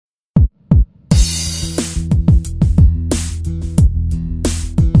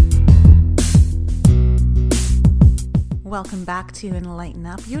Welcome back to Enlighten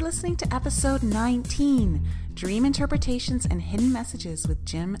Up. You're listening to episode 19, Dream Interpretations and Hidden Messages with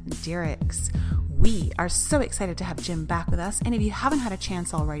Jim Dierickx. We are so excited to have Jim back with us, and if you haven't had a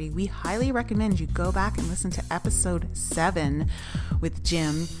chance already, we highly recommend you go back and listen to episode 7 with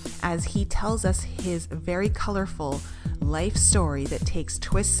Jim as he tells us his very colorful life story that takes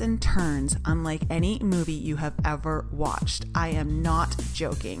twists and turns unlike any movie you have ever watched. I am not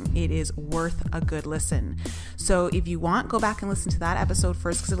joking. It is worth a good listen. So if you want, go back and listen to that episode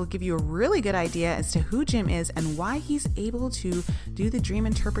first because it'll give you a really good idea as to who Jim is and why he's able to do the dream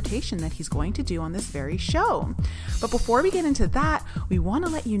interpretation that he's going to do on this very show. But before we get into that, we want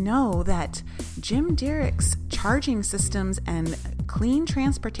to let you know that Jim Dierickx charging systems and clean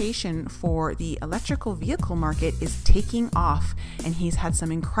transportation for the electrical vehicle market is taking off, and he's had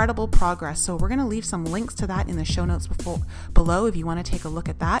some incredible progress. So we're going to leave some links to that in the show notes below if you want to take a look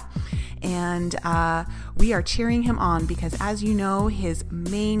at that. And we are cheering him on because, as you know, his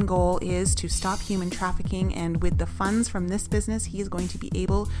main goal is to stop human trafficking, and with the funds from this business, he is going to be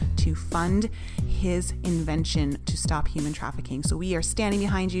able to fund his invention to stop human trafficking. So we are standing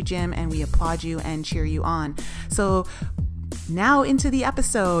behind you, Jim, and we applaud you and cheer you on. So now into the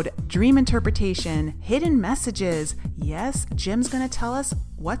episode, Dream Interpretation, Hidden Messages. Yes, Jim's going to tell us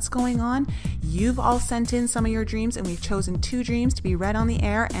what's going on. You've all sent in some of your dreams, and we've chosen 2 dreams to be read on the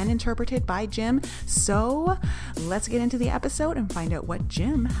air and interpreted by Jim. So let's get into the episode and find out what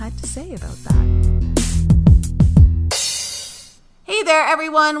Jim had to say about that. Hey there,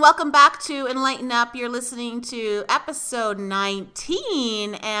 everyone. Welcome back to Enlighten Up. You're listening to episode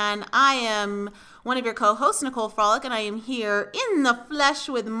 19, and I am one of your co-hosts, Nicole Frolic, and I am here in the flesh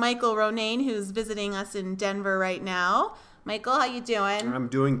with Michael Ronayne, who's visiting us in Denver right now. Michael, how you doing? I'm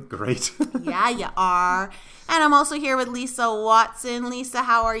doing great. Yeah, you are. And I'm also here with Lisa Watson. Lisa,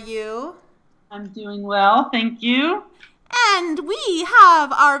 how are you? I'm doing well, thank you. And we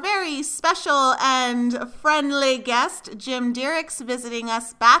have our very special and friendly guest, Jim Dierickx, visiting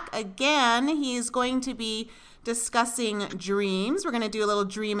us back again. He's going to be discussing dreams. We're going to do a little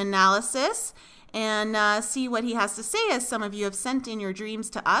dream analysis and see what he has to say, as some of you have sent in your dreams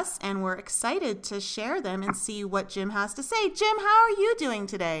to us, and we're excited to share them and see what Jim has to say. Jim, how are you doing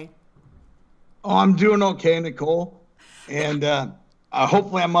today? Oh, I'm doing okay, Nicole. And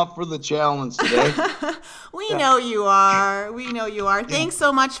hopefully I'm up for the challenge today. We know you are. We know you are. Thanks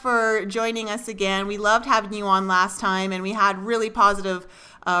so much for joining us again. We loved having you on last time, and we had really positive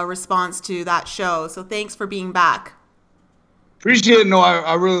response to that show. So thanks for being back. Appreciate it. No,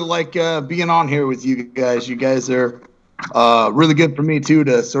 I really like being on here with you guys. You guys are really good for me, too,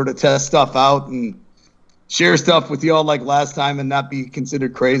 to sort of test stuff out and share stuff with y'all like last time and not be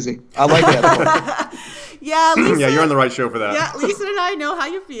considered crazy. I like that. Yeah, Lisa, yeah, you're on the right show for that. Yeah, Lisa and I know how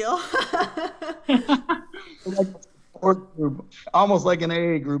you feel. Like a support group, almost like an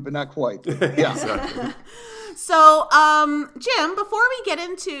AA group, but not quite. Yeah. Exactly. So, Jim, before we get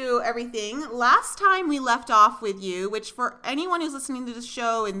into everything, last time we left off with you, which for anyone who's listening to the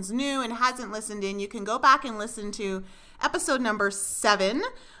show and is new and hasn't listened in, you can go back and listen to episode number 7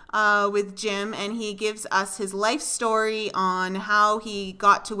 with Jim, and he gives us his life story on how he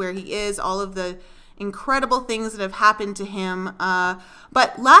got to where he is, all of the incredible things that have happened to him.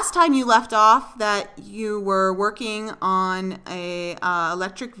 But last time you left off that you were working on a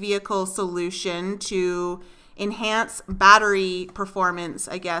electric vehicle solution to enhance battery performance,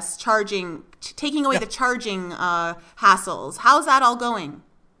 I guess, taking away the charging hassles. How's that all going?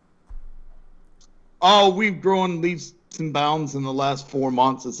 Oh, we've grown leaps and bounds in the last 4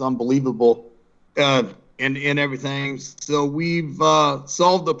 months. It's unbelievable. And everything. So we've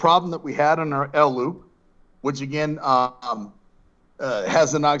solved the problem that we had on our L-loop, which again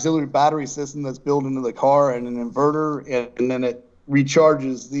has an auxiliary battery system that's built into the car and an inverter, and then it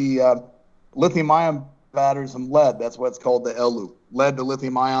recharges the lithium-ion batteries from lead. That's why it's called the L-loop, lead to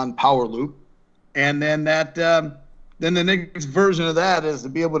lithium-ion power loop. And then then the next version of that is to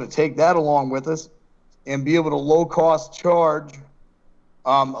be able to take that along with us and be able to low-cost charge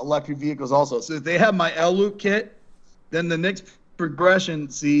electric vehicles also. So if they have my L-loop kit, then the next progression,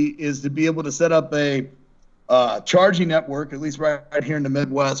 is to be able to set up a charging network, at least right here in the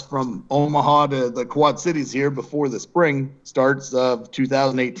Midwest, from Omaha to the Quad Cities here before the spring starts of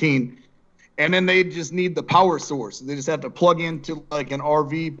 2018. And then they just need the power source. They just have to plug into like an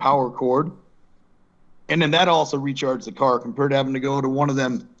RV power cord. And then that also recharges the car compared to having to go to one of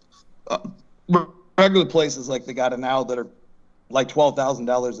them regular places like they got it now that are like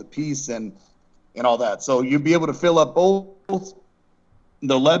 $12,000 a piece and all that. So you'll be able to fill up both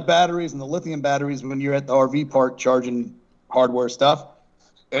the lead batteries and the lithium batteries when you're at the RV park charging hardware stuff.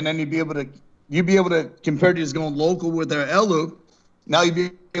 And then you'd be able to you'd be able to, compared to just going local with their L-Loop, now you'd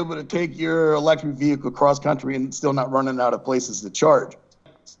be able to take your electric vehicle cross country and still not running out of places to charge.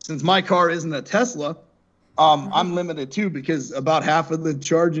 Since my car isn't a Tesla, I'm limited too, because about half of the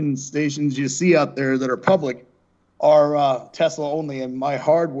charging stations you see out there that are public are Tesla only, and my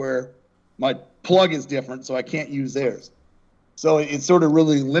hardware, my plug is different, so I can't use theirs. So it sort of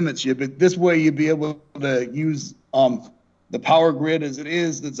really limits you. But this way you'd be able to use the power grid as it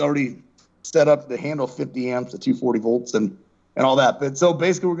is, that's already set up to handle 50 amps to 240 volts and all that. But so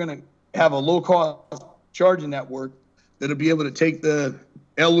basically we're going to have a low-cost charging network that'll be able to take the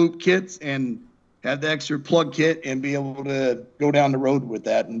L-Loop kits and have the extra plug kit and be able to go down the road with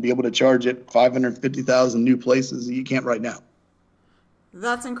that and be able to charge it 550,000 new places that you can't right now.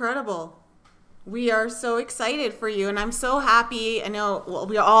 That's incredible. We are so excited for you, and I'm so happy. I know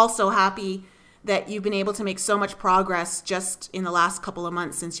we are all so happy that you've been able to make so much progress just in the last couple of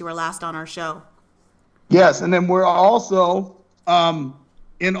months since you were last on our show. Yes, and then we're also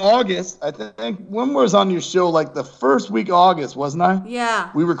in August, I think, when was on your show, like the first week of August, wasn't I? Yeah.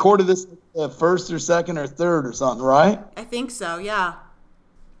 We recorded this the first or second or third or something, right? I think so, yeah.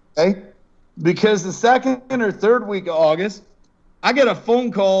 Okay. Because the second or third week of August, I get a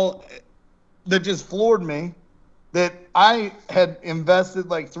phone call that just floored me, that I had invested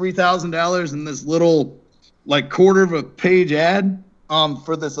like $3,000 in this little like quarter of a page ad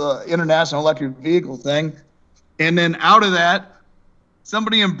for this international electric vehicle thing. And then out of that,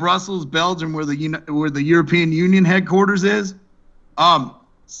 somebody in Brussels, Belgium, where the European Union headquarters is,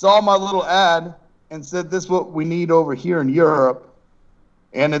 saw my little ad and said, this is what we need over here in Europe.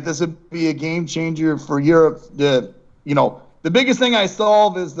 And that this would be a game changer for Europe. The biggest thing I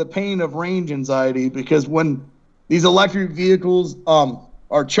solve is the pain of range anxiety, because when these electric vehicles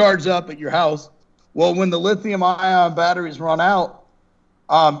are charged up at your house, well, when the lithium ion batteries run out,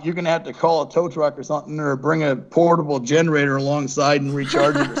 you're going to have to call a tow truck or something, or bring a portable generator alongside and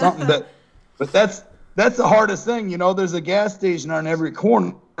recharge it or something. But that's the hardest thing. There's a gas station on every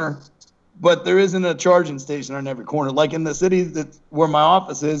corner, but there isn't a charging station on every corner. Like in the city where my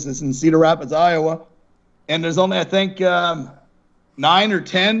office is in Cedar Rapids, Iowa, and there's only, I think, 9 or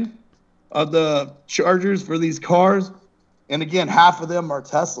 10 of the chargers for these cars. And again, half of them are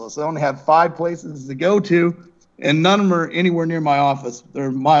Tesla. So I only have 5 places to go to, and none of them are anywhere near my office.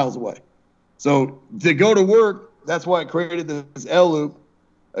 They're miles away. So to go to work, that's why I created this L-Loop.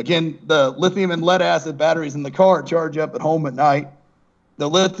 Again, the lithium and lead acid batteries in the car charge up at home at night. The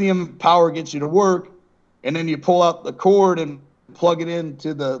lithium power gets you to work, and then you pull out the cord and plug it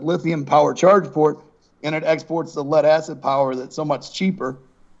into the lithium power charge port, and it exports the lead acid power that's so much cheaper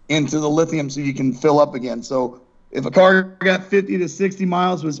into the lithium so you can fill up again. So if a car got 50 to 60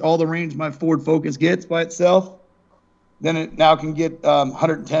 miles, was all the range my Ford Focus gets by itself, then it now can get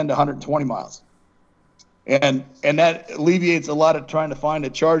 110 to 120 miles. And that alleviates a lot of trying to find a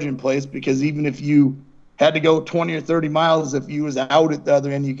charging place, because even if you had to go 20 or 30 miles, if you was out at the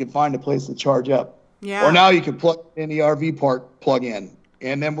other end, you could find a place to charge up. Yeah. Or now you can plug in the RV park plug-in.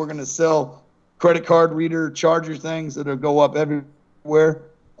 And then we're going to sell credit card reader charger things that'll go up everywhere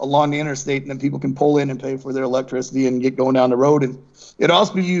along the interstate, and then people can pull in and pay for their electricity and get going down the road. And it'll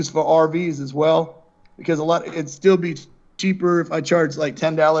also be used for RVs as well, because it'd still be cheaper if I charge like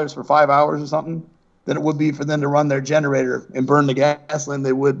 $10 for 5 hours or something than it would be for them to run their generator and burn the gasoline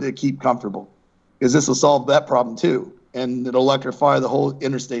they would to keep comfortable. Because this will solve that problem too, and it'll electrify the whole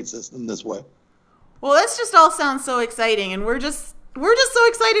interstate system this way. Well, this just all sounds so exciting, and we're just so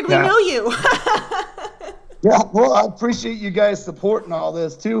excited we know you. Yeah, well, I appreciate you guys supporting all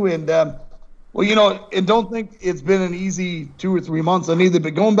this too, and and don't think it's been an easy 2 or 3 months on either.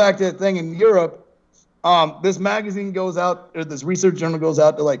 But going back to that thing in Europe, this magazine goes out, or this research journal goes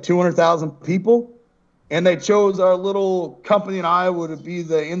out to like 200,000 people, and they chose our little company in Iowa to be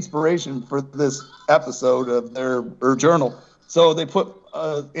the inspiration for this episode of their journal. So they put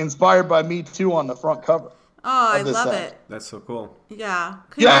 "Inspired by Me Too" on the front cover. Oh, I love it. That's so cool. Yeah,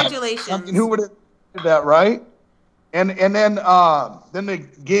 congratulations. Yeah, I mean, who would have did that, right? And then they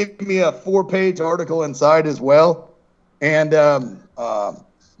gave me a 4-page article inside as well, and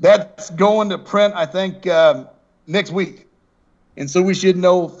that's going to print, I think, next week, and so we should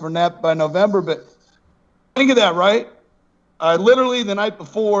know from that by November. But think of that, right? I literally, the night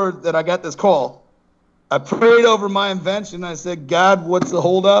before that I got this call, I prayed over my invention. I said, God, what's the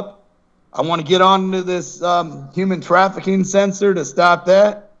holdup? I want to get onto this human trafficking sensor to stop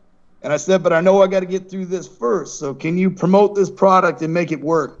that. And I said, but I know I got to get through this first. So can you promote this product and make it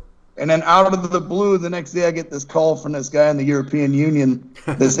work? And then out of the blue, the next day I get this call from this guy in the European Union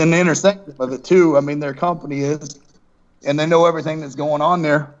that's in the intersection of it too. I mean, their company is, and they know everything that's going on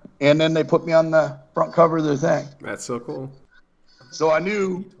there. And then they put me on the front cover of their thing. That's so cool. So I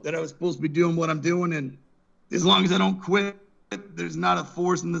knew that I was supposed to be doing what I'm doing, and as long as I don't quit, there's not a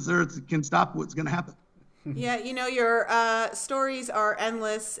force in this earth that can stop what's going to happen. Yeah, your stories are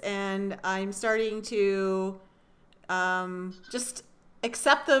endless, and I'm starting to just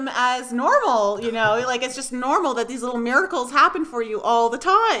accept them as normal, like it's just normal that these little miracles happen for you all the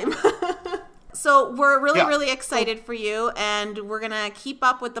time. So we're really excited for you, and we're going to keep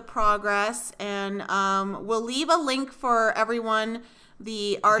up with the progress, and we'll leave a link for everyone,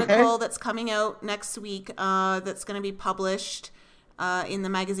 the article that's coming out next week that's going to be published in the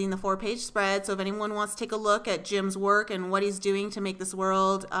magazine, the 4-page spread. So if anyone wants to take a look at Jim's work and what he's doing to make this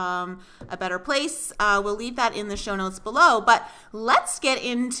world a better place, we'll leave that in the show notes below. But let's get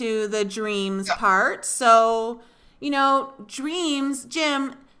into the dreams part. So, dreams,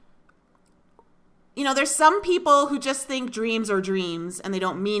 Jim, there's some people who just think dreams are dreams and they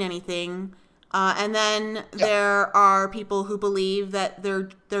don't mean anything. And then there are people who believe that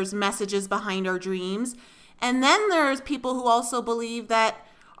there's messages behind our dreams. And then there's people who also believe that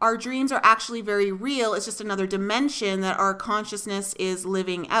our dreams are actually very real. It's just another dimension that our consciousness is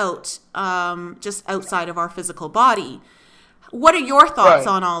living out, just outside of our physical body. What are your thoughts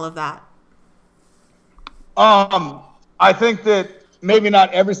on all of that? I think that maybe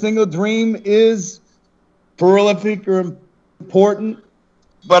not every single dream is prolific or important,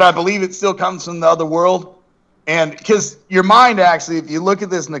 but I believe it still comes from the other world. And because your mind, actually, if you look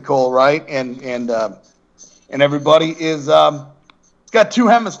at this, Nicole, right, and everybody is, it's got two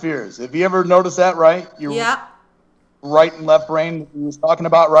hemispheres. Have you ever noticed that, right? Right and left brain we was talking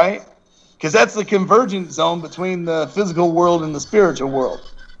about, right? Because that's the convergence zone between the physical world and the spiritual world.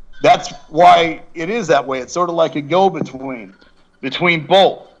 That's why it is that way. It's sort of like a go-between between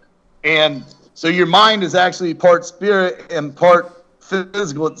both. And so your mind is actually part spirit and part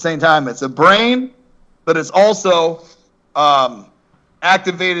physical at the same time. It's a brain, but it's also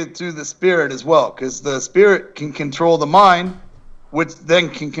activated through the spirit as well, because the spirit can control the mind, which then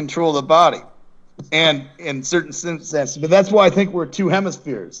can control the body, and in certain sense. But that's why I think we're two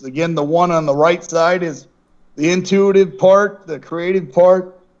hemispheres. Again, the one on the right side is the intuitive part, the creative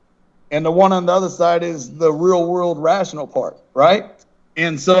part, and the one on the other side is the real world rational part, right?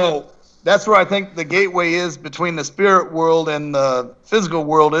 And so that's where I think the gateway is between the spirit world and the physical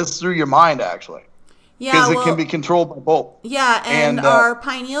world is through your mind, actually. Yeah, because it can be controlled by both. Yeah, and our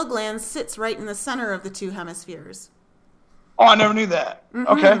pineal gland sits right in the center of the two hemispheres. Oh, I never knew that. Mm-hmm.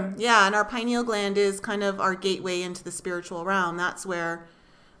 Okay. Yeah, and our pineal gland is kind of our gateway into the spiritual realm. That's where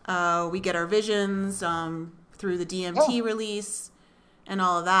we get our visions through the DMT release and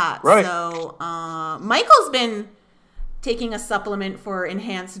all of that. Right. So Michael's been taking a supplement for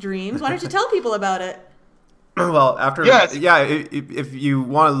enhanced dreams. Why don't you tell people about it? Well, if you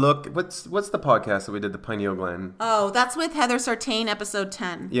want to look, what's the podcast that we did, the pineal gland? Oh, that's with Heather Sartain, episode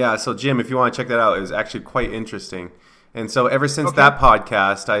 10. Yeah, so Jim, if you want to check that out, it was actually quite interesting. And so ever since that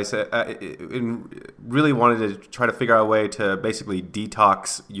podcast, I said really wanted to try to figure out a way to basically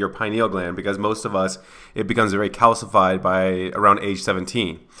detox your pineal gland, because most of us, it becomes very calcified by around age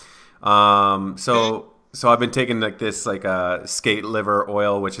 17. So I've been taking this skate liver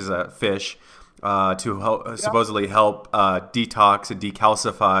oil, which is a fish, to help, supposedly help detox and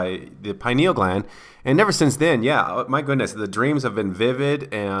decalcify the pineal gland. And ever since then, my goodness, the dreams have been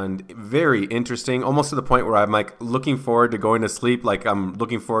vivid and very interesting, almost to the point where I'm looking forward to going to sleep, like I'm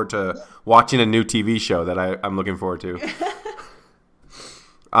looking forward to watching a new TV show that I'm looking forward to. Hey,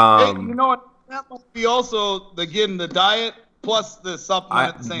 you know what? That must be also, again, the diet plus the supplement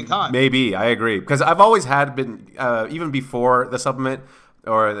at the same time. Maybe, I agree. Because I've always been, even before the supplement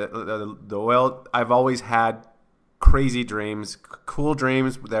or the oil, I've always had crazy dreams, cool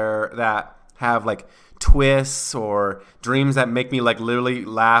dreams that have twists, or dreams that make me literally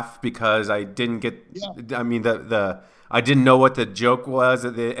laugh because I didn't get, I didn't know what the joke was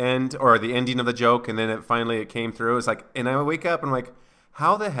at the end, or the ending of the joke, and then it came through. It's and I wake up and I'm like,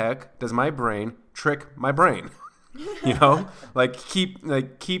 how the heck does my brain trick my brain?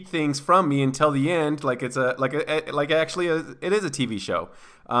 Keep things from me until the end, it is a TV show.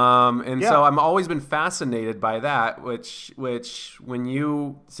 So I've always been fascinated by that, which when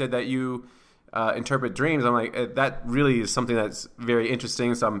you said that you interpret dreams, I'm like, that really is something that's very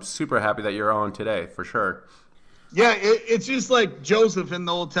interesting. So I'm super happy that you're on today, for sure. Yeah, it's just like Joseph in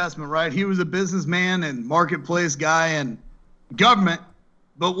the Old Testament, right? He was a businessman and marketplace guy and government.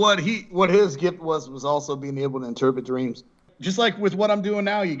 But what his gift was also being able to interpret dreams. Just like with what I'm doing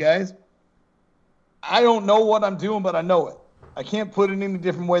now, you guys. I don't know what I'm doing, but I know it. I can't put it any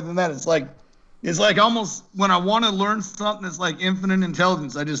different way than that. It's like It's like almost when I want to learn something, it's like infinite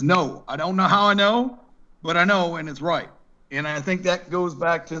intelligence. I just know. I don't know how I know, but I know, and it's right. And I think that goes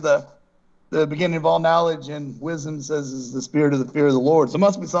back to the beginning of all knowledge, and wisdom says is the spirit of the fear of the Lord. So there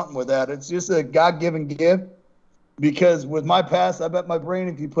must be something with that. It's just a God-given gift. Because with my past, I bet my brain,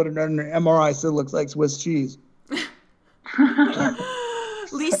 if you put it under MRI, still looks like Swiss cheese.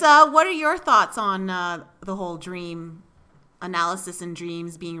 Lisa, what are your thoughts on the whole dream analysis and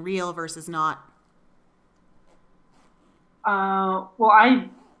dreams being real versus not? Well, I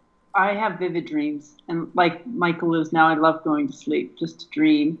have vivid dreams, and like Michael is now, I love going to sleep just to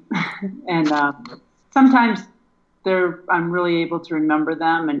dream, and sometimes I'm really able to remember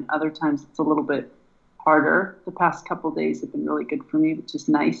them, and other times it's a little bit harder. The past couple of days have been really good for me, which is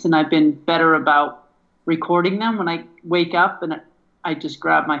nice, and I've been better about recording them when I wake up, and I just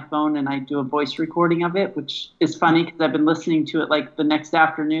grab my phone and I do a voice recording of it, which is funny because I've been listening to it like the next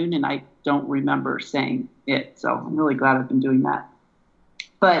afternoon and I don't remember saying it. So I'm really glad I've been doing that.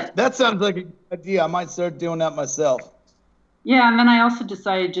 But that sounds like a good idea. I might start doing that myself. Yeah, and then I also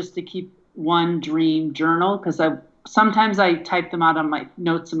decided just to keep one dream journal because sometimes I type them out on my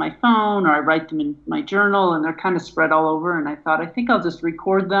notes in my phone or I write them in my journal and they're kind of spread all over. And I thought, I think I'll just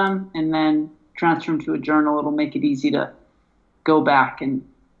record them and then transfer them to a journal. It'll make it easy to go back. And,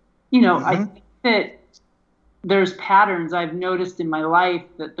 I think that there's patterns I've noticed in my life,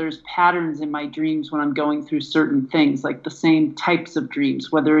 that there's patterns in my dreams when I'm going through certain things, like the same types of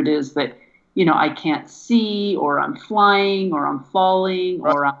dreams, whether it is that, I can't see, or I'm flying, or I'm falling,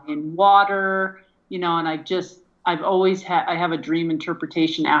 or I'm in water, and I've always I have a dream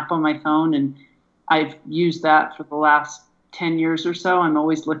interpretation app on my phone, and I've used that for the last 10 years or so. I'm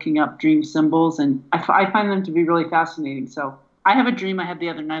always looking up dream symbols, and I find them to be really fascinating. So I have a dream I had the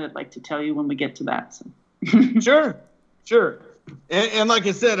other night I'd like to tell you when we get to that. So. Sure. And like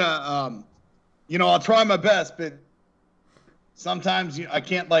I said, I'll try my best, but sometimes I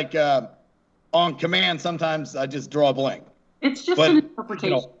can't, on command, sometimes I just draw a blank. It's just an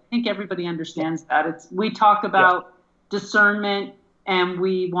interpretation. I think everybody understands that. We talk about discernment, and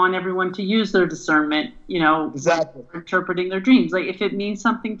we want everyone to use their discernment, exactly, interpreting their dreams. Like, if it means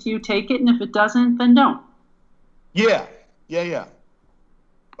something to you, take it, and if it doesn't, then don't. Yeah.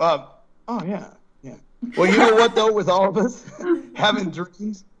 Well, you know what, though, with all of us, having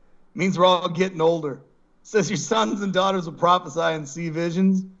dreams means we're all getting older. It says your sons and daughters will prophesy and see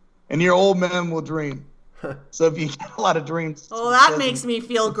visions, and your old men will dream. So if you get a lot of dreams. Well, that makes me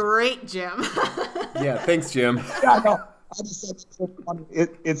feel great, Jim. Yeah, thanks, Jim. Yeah, I know.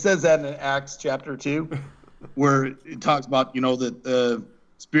 It says that in Acts chapter 2, where it talks about, that the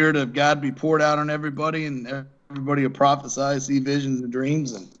Spirit of God be poured out on everybody, and everybody will prophesy, see visions and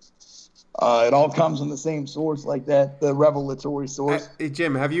dreams, and it all comes from the same source like that, the revelatory source. Hey,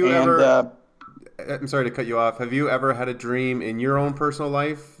 Jim, have you ever... I'm sorry to cut you off. Have you ever had a dream in your own personal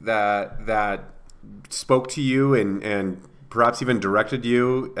life that spoke to you and perhaps even directed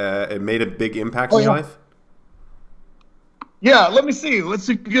you and made a big impact in your life? Yeah, let me see. What's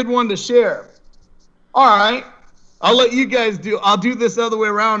a good one to share? All right. I'll let you guys I'll do this other way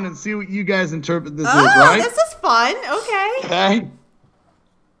around and see what you guys interpret this is, right? Oh, this is fun. Okay.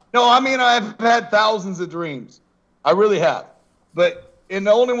 No, I mean, I've had thousands of dreams. I really have. And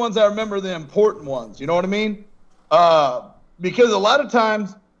the only ones I remember are the important ones. You know what I mean? Because a lot of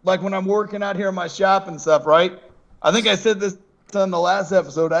times, like when I'm working out here in my shop and stuff, right? I think I said this on the last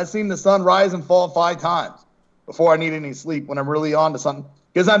episode. I've seen the sun rise and fall 5 times before I need any sleep when I'm really on to something.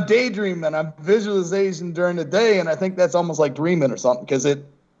 Because I'm daydreaming, I'm visualization during the day, and I think that's almost like dreaming or something. Because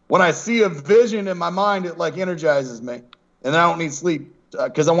when I see a vision in my mind, it like energizes me. And I don't need sleep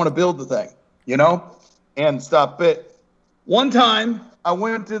because I want to build the thing, and stuff. But one time I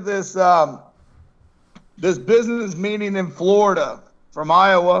went to this business meeting in Florida from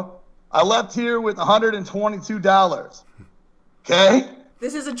Iowa. I left here with $122. Okay?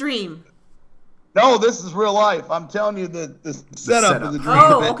 This is a dream. No, this is real life. I'm telling you the setup of the dream.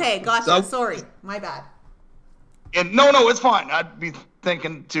 Oh, okay. Gotcha. Sorry. My bad. And no, it's fine. I'd be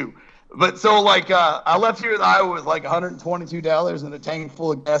thinking too. But so I left here in Iowa with like $122 and a tank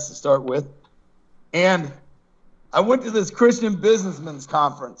full of gas to start with. And I went to this Christian businessmen's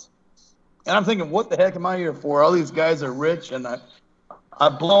conference. And I'm thinking, what the heck am I here for? All these guys are rich, and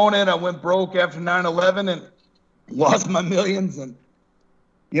I've blown it. I went broke after 9/11 and lost my millions, and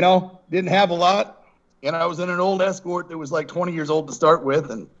didn't have a lot. And I was in an old Escort that was like 20 years old to start with,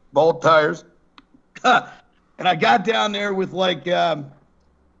 and bald tires. And I got down there with I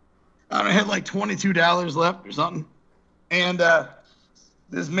had like $22 left or something. And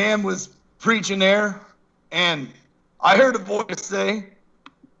this man was preaching there, and I heard a voice say,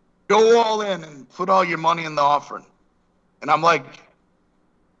 go all in and put all your money in the offering. And I'm like,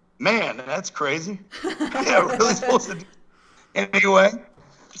 man, that's crazy. Yeah, we're really supposed to do anyway.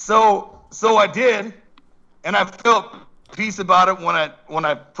 So I did, and I felt peace about it when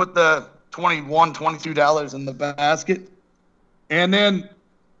I put the $22 in the basket. And then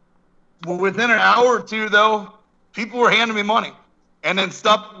within an hour or two, though, people were handing me money. And then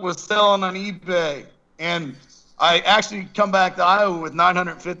stuff was selling on eBay. And I actually come back to Iowa with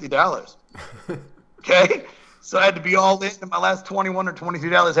 $950. Okay? So I had to be all in. My last $21 or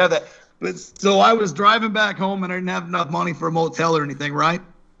 $22 had that. But so I was driving back home, and I didn't have enough money for a motel or anything, right?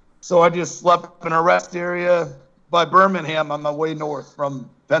 So I just slept in a rest area by Birmingham on my way north from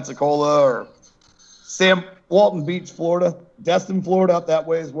Pensacola or Walton Beach, Florida. Destin, Florida, up that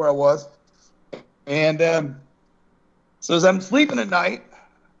way is where I was. And so as I'm sleeping at night,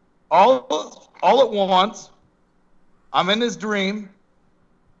 all at once, I'm in this dream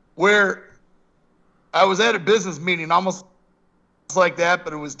where I was at a business meeting, almost like that,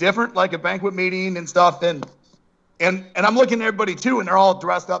 but it was different, like a banquet meeting and stuff. And I'm looking at everybody too, and they're all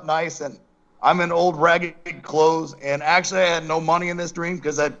dressed up nice, and I'm in old ragged clothes. And actually, I had no money in this dream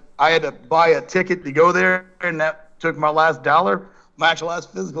because I had to buy a ticket to go there, and that took my last dollar, my actual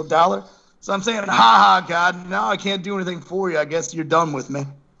last physical dollar. So I'm saying, ha, God, now I can't do anything for you. I guess you're done with me.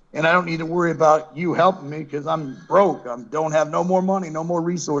 And I don't need to worry about you helping me because I'm broke. I don't have no more money, no more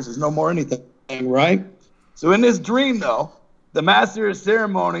resources, no more anything, right? So in this dream, though, the master of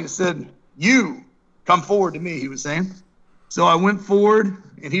ceremony said, you come forward to me, he was saying. So I went forward,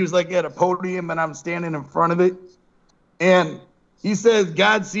 and he was like at a podium, and I'm standing in front of it. And he says,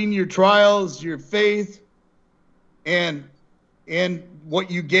 God's seen your trials, your faith, and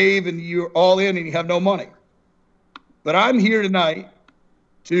what you gave, and you're all in, and you have no money. But I'm here tonight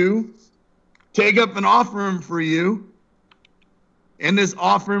to take up an offering for you, and this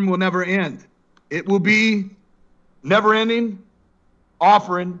offering will never end. It will be never-ending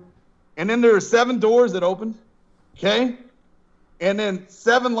offering. And then there are 7 doors that opened, okay? And then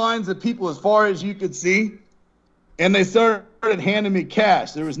 7 lines of people as far as you could see. And they started handing me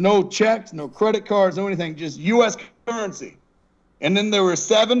cash. There was no checks, no credit cards, no anything, just U.S. currency. And then there were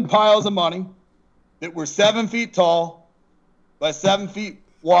 7 piles of money that were 7 feet tall by 7 feet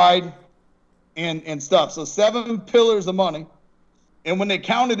wide and stuff. So 7 pillars of money. And when they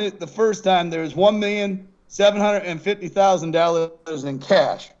counted it the first time, there was $1,750,000 in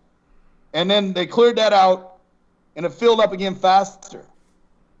cash. And then they cleared that out, and it filled up again faster,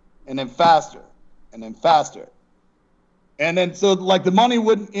 and then faster, and then faster. And then so like the money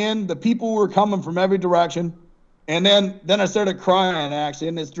wouldn't end. The people were coming from every direction. And then I started crying actually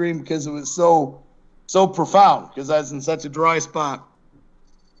in this dream because it was so profound because I was in such a dry spot.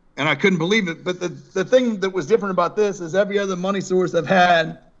 And I couldn't believe it. But the thing that was different about this is every other money source I've had,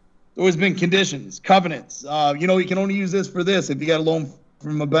 there's always been conditions, covenants. You can only use this for this if you got a loan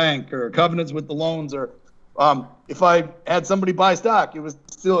from a bank, or covenants with the loans, or if I had somebody buy stock, it was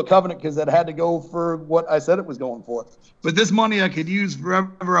still a covenant because it had to go for what I said it was going for. But this money I could use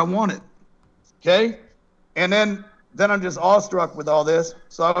forever I wanted. Okay? And then I'm just awestruck with all this.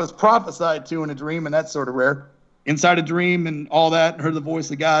 So I was prophesied to in a dream, and that's sort of rare. Inside a dream and all that, heard the voice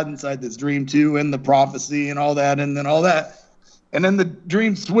of God inside this dream too, and the prophecy and all that, and then all that. And then the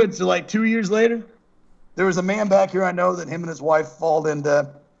dream switched to like 2 years later. There was a man back here I know that him and his wife fall into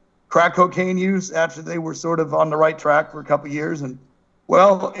crack cocaine use after they were sort of on the right track for a couple of years. And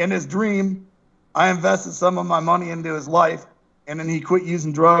well, in his dream, I invested some of my money into his life, and then he quit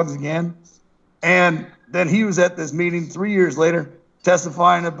using drugs again. And then he was at this meeting 3 years later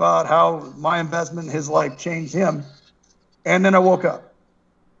testifying about how my investment in his life changed him. And then I woke up.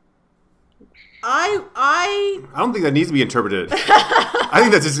 I don't think that needs to be interpreted. I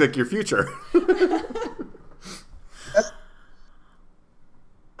think that's just like your future.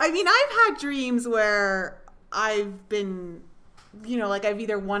 I mean, I've had dreams where I've been, like I've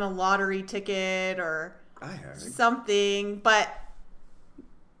either won a lottery ticket or something, but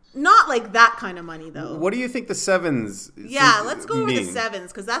not like that kind of money, though. What do you think the sevens? Yeah, let's go over the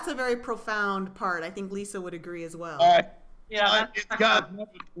sevens because that's a very profound part. I think Lisa would agree as well. Yeah, it's God's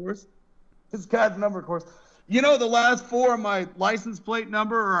number, of course. It's God's number, of course. The last 4 of my license plate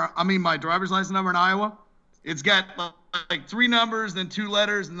number, my driver's license number in Iowa, it's got like 3 numbers, then 2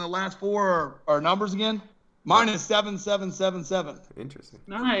 letters, and the last 4 are numbers again. Mine is 7777. Interesting.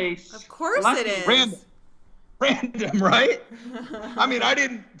 Nice. Of course it is. Random, right? I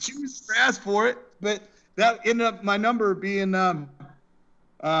didn't choose or ask for it, but that ended up my number being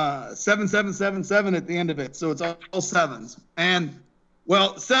 7777 at the end of it. So it's all sevens. And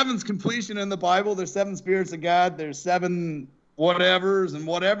well, seven's completion in the Bible. There's 7 spirits of God. There's 7 whatevers and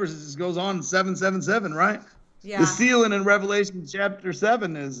whatevers. It just goes on 777, right? Yeah. The sealing in Revelation chapter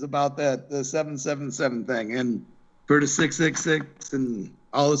 7 is about that, the 777 thing, and for the 666 and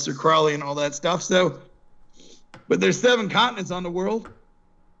Aleister Crowley and all that stuff. So, but there's 7 continents on the world.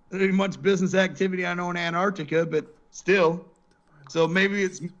 There ain't much business activity I know in Antarctica, but still. So maybe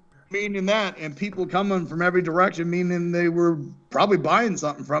it's meaning that, and people coming from every direction, meaning they were probably buying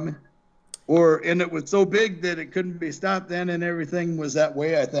something from it. And it was so big that it couldn't be stopped then, and everything was that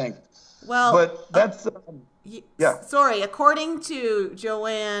way, I think. Well, but that's yeah. Sorry, according to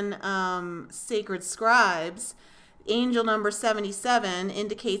Joanne Sacred Scribes, angel number 77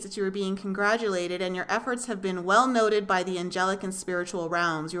 indicates that you are being congratulated and your efforts have been well noted by the angelic and spiritual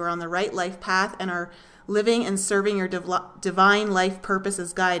realms. You are on the right life path and are living and serving your divine life purpose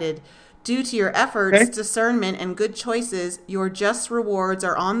as guided. Due to your efforts, discernment, and good choices, your just rewards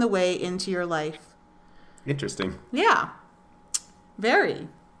are on the way into your life. Interesting. Yeah. Very.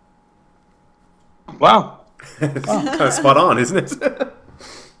 Wow. Kind of spot on, isn't it?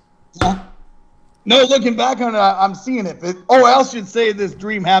 No, looking back on it, I'm seeing it. I should say this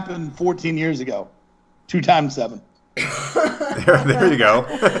dream happened 14 years ago. 2 times 7. there you go.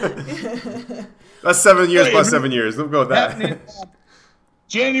 That's 7 years plus 7 years. We'll go with that.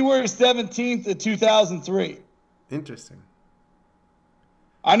 January 17th of 2003. Interesting.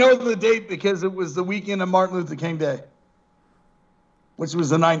 I know the date because it was the weekend of Martin Luther King Day, which was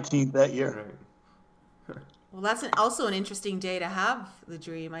the 19th that year. Right. Well, that's also an interesting day to have the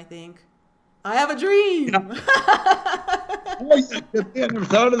dream, I think. I have a dream. Yeah. I never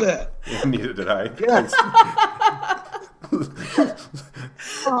thought of that. Yeah, neither did I. Yes.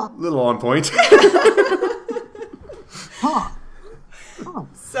 Little on point.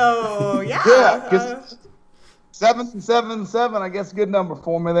 So, yeah. Yeah, because 777, I guess, a good number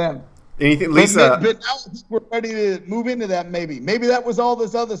for me then. Anything, Lisa? But now we're ready to move into that maybe. Maybe that was all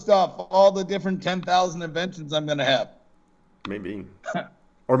this other stuff, all the different 10,000 inventions I'm going to have. Maybe.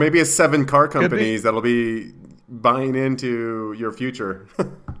 Or maybe it's 7 car companies that'll be buying into your future.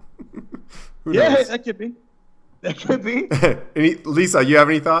 Who knows? That could be. That could be. Lisa, you have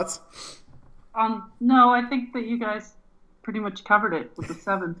any thoughts? No, I think that you guys pretty much covered it with the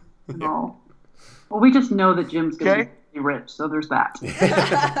 7 and all. Well, we just know that Jim's going to be rich, so there's that.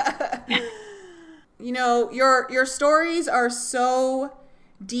 You know, your stories are so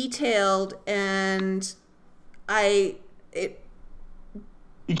detailed, and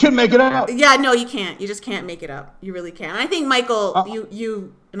you couldn't make it up. Yeah, no, you can't. You just can't make it up. You really can't. I think, Michael,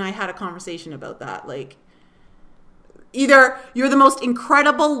 you and I had a conversation about that. Like, either you're the most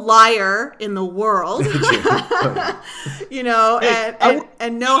incredible liar in the world, you know,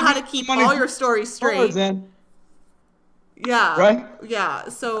 and know how to keep all your stories straight. Yeah. Right? Yeah.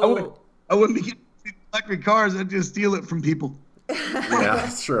 So I wouldn't be getting electric cars. I'd just steal it from people. Yeah,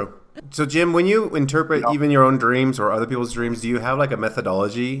 that's true. So, Jim, when you interpret even your own dreams or other people's dreams, do you have like a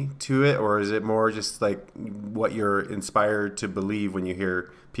methodology to it, or is it more just like what you're inspired to believe when you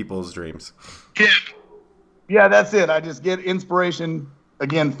hear people's dreams? Yeah, that's it. I just get inspiration,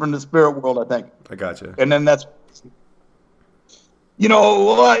 again, from the spirit world, I think. I gotcha. And then that's,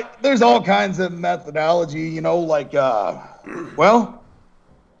 there's all kinds of methodology, like a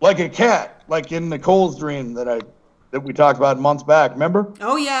cat, like in Nicole's dream that we talked about months back, remember?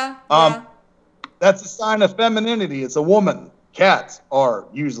 Oh, yeah. That's a sign of femininity. It's a woman. Cats are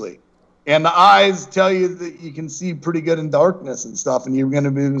usually. And the eyes tell you that you can see pretty good in darkness and stuff, and you're going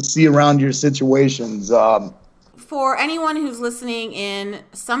to be able to see around your situations. For anyone who's listening in,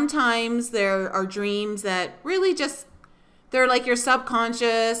 sometimes there are dreams that really they're like your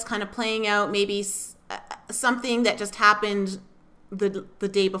subconscious kind of playing out maybe something that just happened the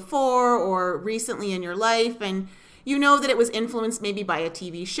day before or recently in your life, and you know that it was influenced maybe by a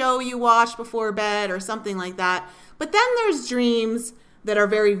TV show you watched before bed or something like that. But then there's dreams that are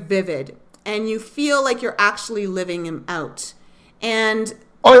very vivid and you feel like you're actually living them out. And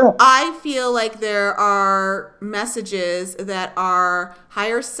I feel like there are messages that our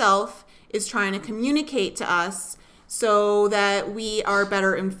higher self is trying to communicate to us so that we are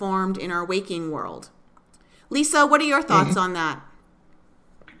better informed in our waking world. Lisa, what are your thoughts on that?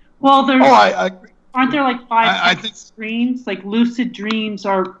 Well, there's aren't there like 5 I think dreams? Like lucid dreams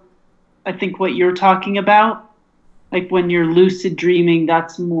are, I think, what you're talking about. Like when you're lucid dreaming,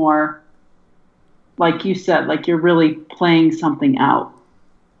 that's more, like you said, like you're really playing something out.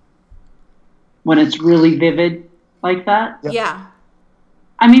 When it's really vivid like that. Yeah.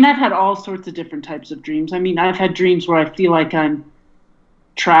 I mean, I've had all sorts of different types of dreams. I mean, I've had dreams where I feel like I'm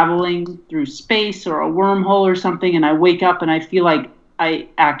traveling through space or a wormhole or something, and I wake up and I feel like I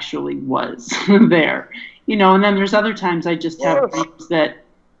actually was there. and then there's other times I just have dreams that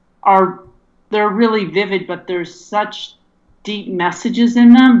they're really vivid, but there's such deep messages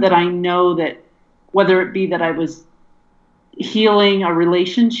in them that I know that whether it be that I was healing a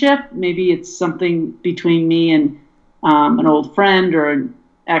relationship, maybe it's something between me and an old friend or an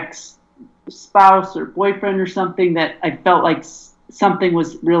ex-spouse or boyfriend or something, that I felt like something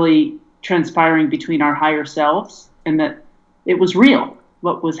was really transpiring between our higher selves and that it was real.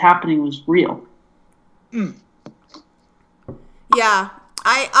 What was happening was real. Yeah,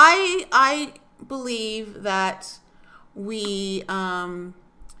 I believe that we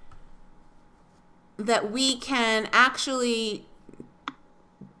can actually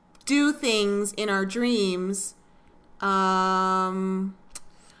do things in our dreams that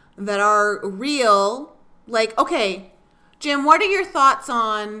are real. Like, okay, Jim, what are your thoughts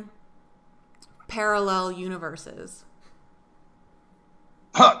on parallel universes?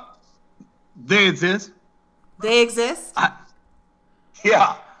 They exist. They exist?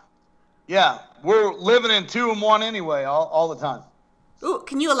 Yeah. We're living in 2 and 1 anyway, all the time. Ooh,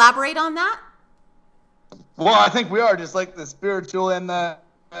 can you elaborate on that? Well, I think we are, just like the spiritual and the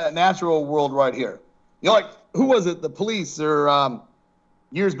natural world right here. Like, who was it? The police or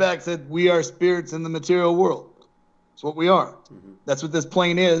years back said we are spirits in the material world. That's what we are. Mm-hmm. That's what this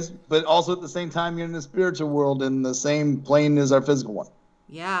plane is. But also at the same time, you're in the spiritual world in the same plane as our physical one.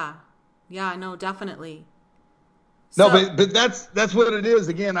 Yeah, no, definitely. No, but that's what it is.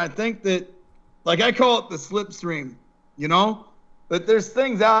 Again, I think that, like, I call it the slipstream, but there's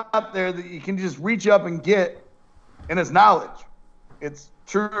things out there that you can just reach up and get, and it's knowledge. It's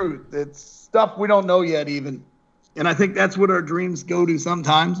truth. It's stuff we don't know yet even. And I think that's what our dreams go to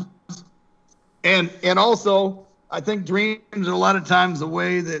sometimes. And also, I think dreams are a lot of times a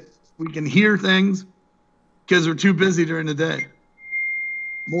way that we can hear things because we're too busy during the day.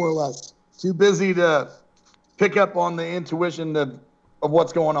 More or less. Too busy to pick up on the intuition of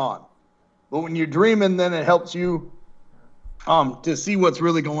what's going on. But when you're dreaming, then it helps you to see what's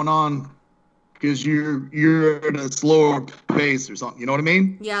really going on because you're at a slower pace or something. You know what I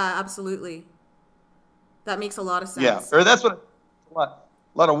mean? Yeah, absolutely. That makes a lot of sense. Yeah, or that's what a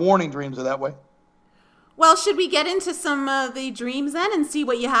lot of warning dreams are that way. Well, should we get into some of the dreams then and see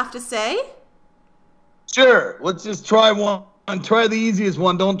what you have to say? Sure. Let's just try one. Try the easiest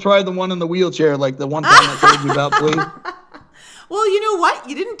one. Don't try the one in the wheelchair like the one time I told you about, please. Well, you know what?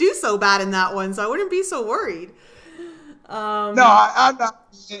 You didn't do so bad in that one, so I wouldn't be so worried. No, I'm not.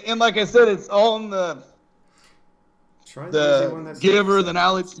 And like I said, it's all in the giver, the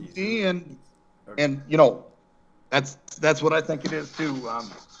knowledge, and that's what I think it is too. Okay.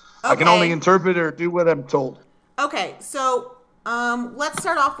 I can only interpret or do what I'm told. Okay, so let's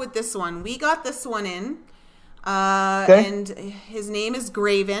start off with this one. We got this one in, and his name is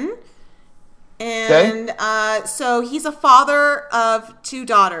Graven. And so he's a father of 2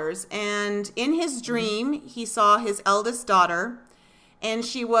 daughters. And in his dream, he saw his eldest daughter. And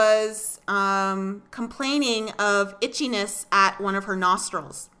she was complaining of itchiness at one of her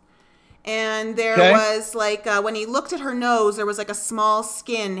nostrils. And there was like, when he looked at her nose, there was like a small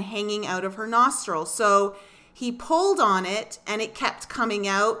skin hanging out of her nostril. So he pulled on it and it kept coming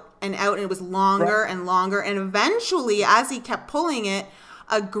out. And it was longer and longer. And eventually, as he kept pulling it,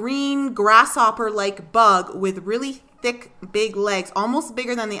 a green grasshopper-like bug with really thick, big legs, almost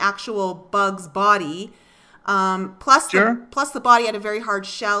bigger than the actual bug's body. Plus the body had a very hard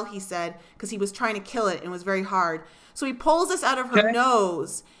shell, he said, because he was trying to kill it and it was very hard. So he pulls this out of her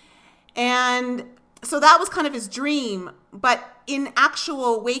nose. And so that was kind of his dream. But in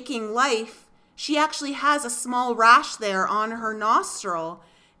actual waking life, she actually has a small rash there on her nostril.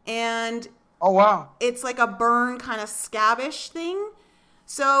 And oh, wow. It's like a burn kind of scabbish thing.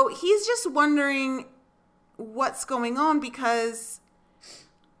 So he's just wondering what's going on because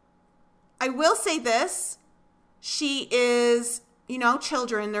I will say this. She is,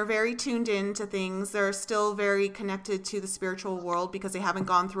 children, they're very tuned in to things. They're still very connected to the spiritual world because they haven't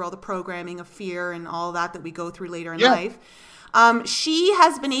gone through all the programming of fear and all that we go through later in life. She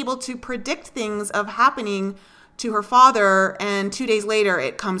has been able to predict things of happening to her father, and 2 days later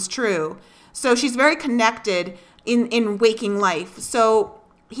it comes true. So she's very connected in waking life. So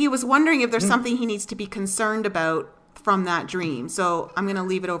he was wondering if there's something he needs to be concerned about from that dream. So I'm going to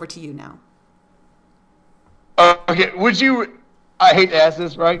leave it over to you now. Okay. I hate to ask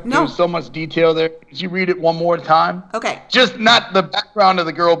this, right? No. There's so much detail there. Could you read it one more time? Okay. Just not the background of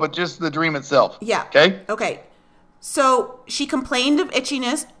the girl, but just the dream itself. Yeah. Okay. So she complained of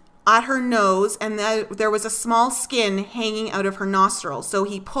itchiness at her nose, and there was a small skin hanging out of her nostril. So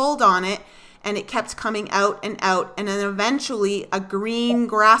he pulled on it, and it kept coming out, and then eventually a green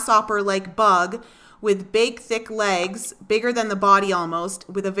grasshopper-like bug with big, thick legs, bigger than the body almost,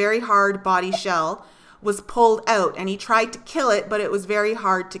 with a very hard body shell, was pulled out. And he tried to kill it, but it was very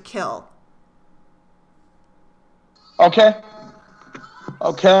hard to kill. Okay.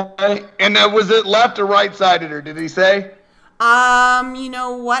 And was it left or right-sided, or did he say? You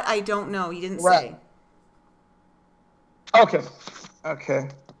know what? I don't know. He didn't say. Okay.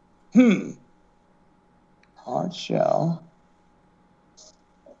 Hard shell.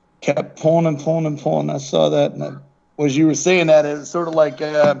 Kept pulling. I saw that, and as you were saying that, it was sort of like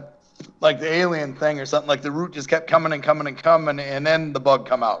the alien thing or something. Like the root just kept coming, and then the bug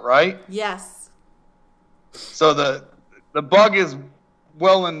come out, right? Yes. So the bug is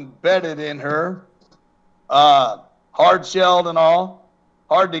well embedded in her, hard shelled and all,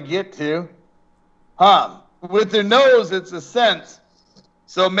 hard to get to. With her nose, it's a sense.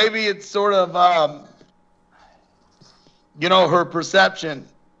 So maybe it's sort of, her perception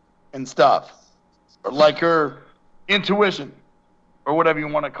and stuff, or like her intuition, or whatever you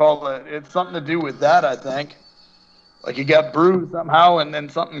want to call it. It's something to do with that, I think. Like you got bruised somehow, and then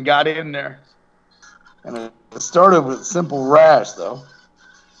something got in there. And it started with a simple rash, though,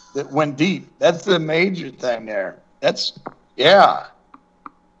 that went deep. That's the major thing there. Yeah.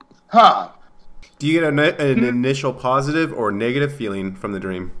 Do you get an initial positive or negative feeling from the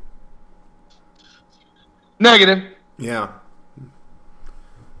dream? Negative. Yeah.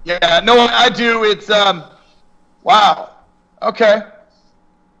 Yeah, no, I do. It's, wow. Okay.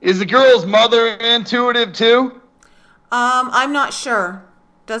 Is the girl's mother intuitive too? I'm not sure.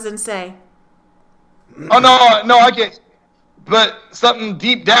 Doesn't say. Oh, no, I get, but something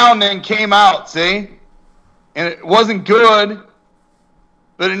deep down then came out, see? And it wasn't good,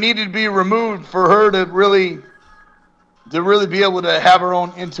 but it needed to be removed for her to really be able to have her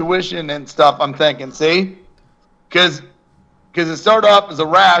own intuition and stuff, I'm thinking, see? Because it started off as a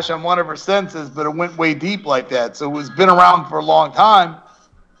rash on one of her senses, but it went way deep like that. So it was been around for a long time,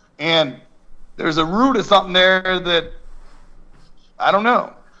 and there's a root of something there that I don't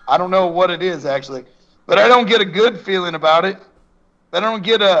know. I don't know what it is, actually. But I don't get a good feeling about it. I don't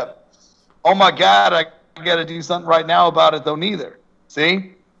get oh my God, I got to do something right now about it, though, neither.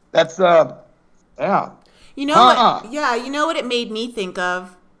 See? That's, yeah. You know what? Yeah, you know what it made me think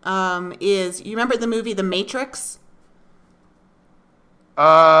of is, you remember the movie The Matrix?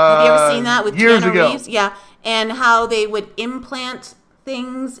 Have you ever seen that with years Keanu ago. Reeves? Yeah, and how they would implant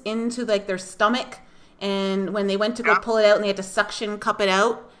things into like their stomach, and when they went to go pull it out, and they had to suction cup it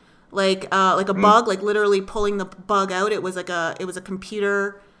out, like a bug, like literally pulling the bug out. It was a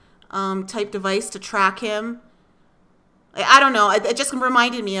computer type device to track him. I don't know. It just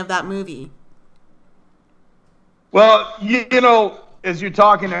reminded me of that movie. Well, you know, as you're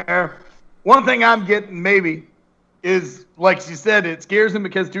talking there, one thing I'm getting maybe is, like she said, it scares him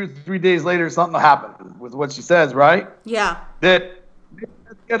because 2 or 3 days later something will happen with what she says, right? Yeah. That's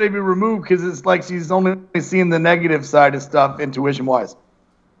got to be removed because it's like she's only seeing the negative side of stuff intuition-wise.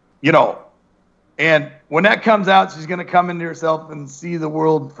 You know, and when that comes out, she's going to come into herself and see the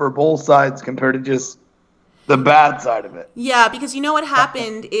world for both sides compared to just the bad side of it. Yeah, because you know what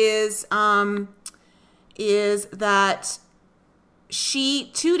happened is that she,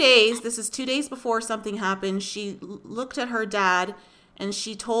 2 days, this is 2 days before something happened, she looked at her dad and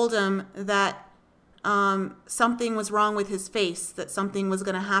she told him that something was wrong with his face, that something was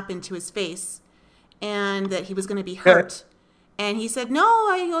going to happen to his face, and that he was going to be hurt. And he said,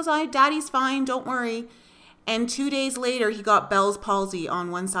 no, he goes, Daddy's fine, don't worry. And 2 days later, he got Bell's palsy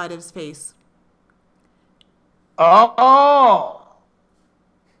on one side of his face. Oh.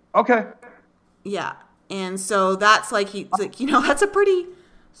 Okay. Yeah. And so that's like, that's a pretty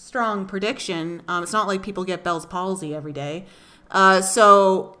strong prediction. It's not like people get Bell's palsy every day.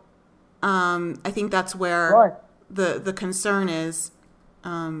 So I think that's where the concern is.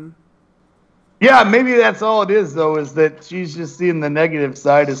 Yeah, maybe that's all it is, though, is that she's just seeing the negative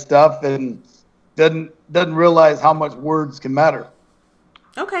side of stuff and doesn't realize how much words can matter.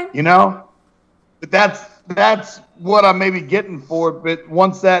 Okay. You know? But that's what I'm maybe getting for it. But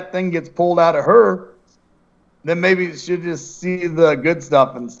once that thing gets pulled out of her, then maybe she'll just see the good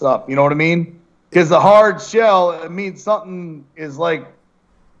stuff and stuff. You know what I mean? Because the hard shell, it means something is like,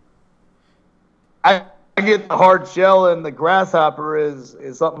 I get the hard shell, and the grasshopper is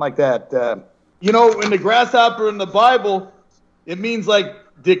something like that. You know, in the grasshopper in the Bible, it means like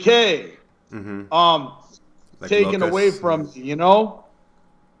decay, like taken locust, away from you, you know?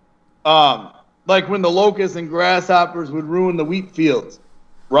 Like when the locusts and grasshoppers would ruin the wheat fields,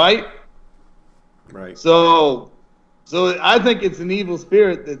 right? Right. So I think it's an evil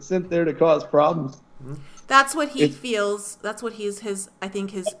spirit that's sent there to cause problems. That's what he feels. That's what I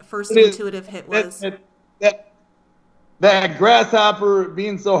think his first It is. intuitive hit was. That grasshopper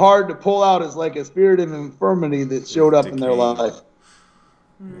being so hard to pull out is like a spirit of infirmity that showed up in their decay. life.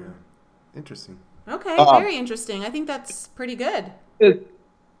 Yeah. Interesting. Okay, very interesting. I think that's pretty good.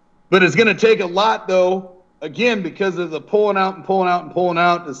 But it's going to take a lot, though, again, because of the pulling out and pulling out and pulling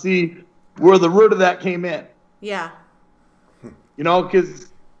out to see where the root of that came in. Yeah. You know,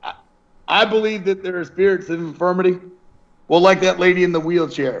 because I believe that there are spirits of infirmity. Well, like that lady in the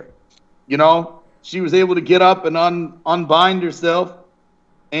wheelchair. You know, she was able to get up and unbind herself.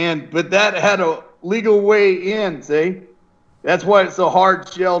 But that had a legal way in, see? That's why it's so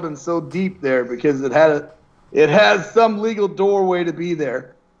hard-shelled and so deep there, because it has some legal doorway to be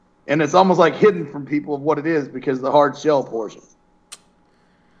there. And it's almost like hidden from people of what it is because of the hard shell portion.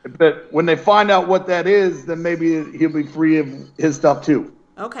 But when they find out what that is, then maybe he'll be free of his stuff too.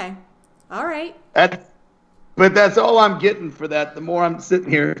 Okay. All right. But that's all I'm getting for that. The more I'm sitting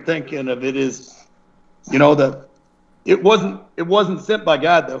here thinking of it is, you know, it wasn't sent by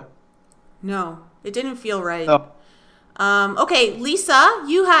God though. No, it didn't feel right. No. Okay, Lisa,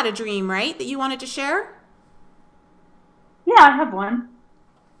 you had a dream, right, that you wanted to share? Yeah, I have one.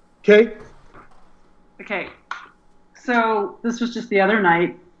 Okay. Okay. So this was just the other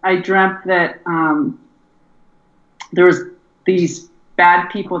night. I dreamt that there was these bad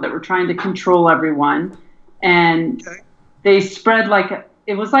people that were trying to control everyone, and they spread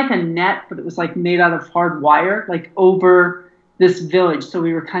it was like a net, but it was like made out of hard wire, like over this village. So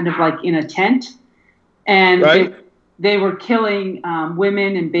we were kind of like in a tent, and they were killing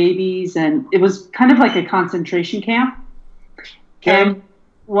women and babies, and it was kind of like a concentration camp. Okay. And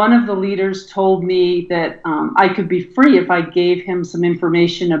one of the leaders told me that I could be free if I gave him some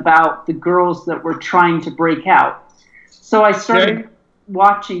information about the girls that were trying to break out. So I started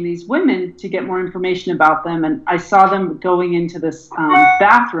watching these women to get more information about them, and I saw them going into this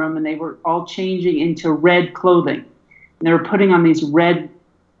bathroom, and they were all changing into red clothing. And they were putting on these red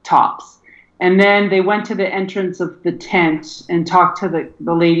tops. And then they went to the entrance of the tent and talked to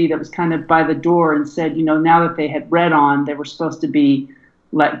the lady that was kind of by the door and said, you know, now that they had red on, they were supposed to be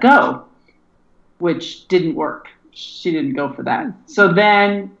let go, which didn't work. She didn't go for that. So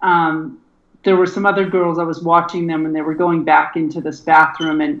then there were some other girls, I was watching them, and they were going back into this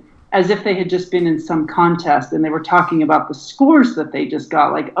bathroom, and as if they had just been in some contest, and they were talking about the scores that they just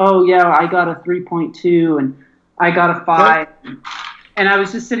got, like, oh yeah, I got a 3.2 and I got a 5. And I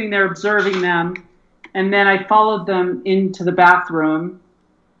was just sitting there observing them, and then I followed them into the bathroom,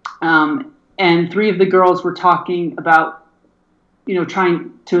 and 3 of the girls were talking about, you know,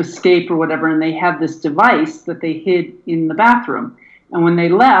 trying to escape or whatever, and they had this device that they hid in the bathroom. And when they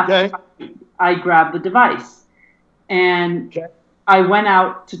left, I grabbed the device, and I went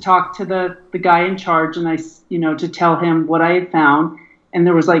out to talk to the guy in charge, and to tell him what I had found. And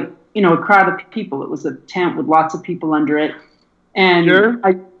there was a crowd of people. It was a tent with lots of people under it. And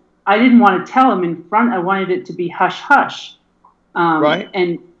I didn't want to tell him in front. I wanted it to be hush hush.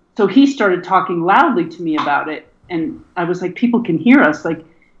 And so he started talking loudly to me about it. And I was like, people can hear us. And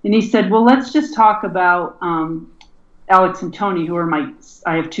he said, well, let's just talk about Alex and Tony, who are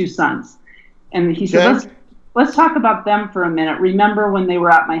I have 2 sons. And he said, let's talk about them for a minute. Remember when they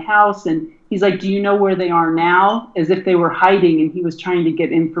were at my house? And he's like, do you know where they are now? As if they were hiding, and he was trying to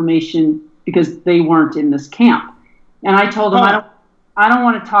get information because they weren't in this camp. And I told him, I don't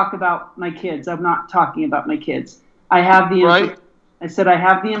want to talk about my kids. I'm not talking about my kids. I have the I said, I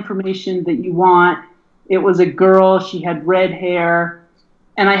have the information that you want. It was a girl. She had red hair.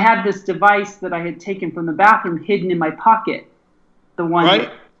 And I had this device that I had taken from the bathroom hidden in my pocket, the one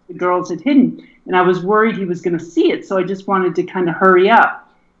that the girls had hidden. And I was worried he was going to see it, so I just wanted to kind of hurry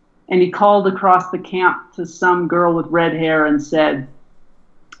up. And he called across the camp to some girl with red hair and said,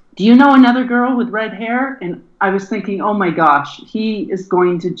 do you know another girl with red hair? And I was thinking, oh my gosh, he is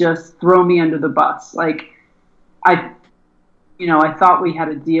going to just throw me under the bus. I thought we had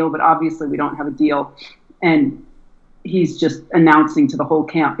a deal, but obviously we don't have a deal. And he's just announcing to the whole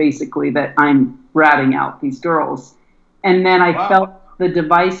camp basically that I'm ratting out these girls. And then I felt the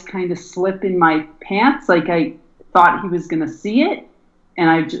device kind of slip in my pants. I thought he was going to see it. And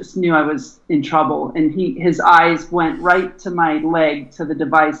I just knew I was in trouble. And his eyes went right to my leg, to the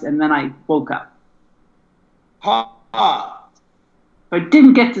device, and then I woke up. I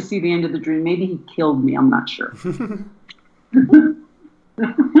didn't get to see the end of the dream. Maybe he killed me. I'm not sure. Oh,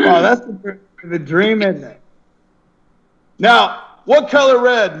 that's the dream, isn't it? Now, what color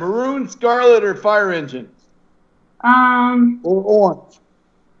red? Maroon, scarlet, or fire engine? Or orange?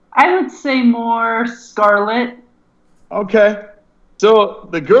 I would say more scarlet. Okay. So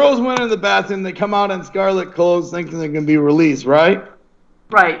the girls went in the bathroom. They come out in scarlet clothes, thinking they're going to be released, right?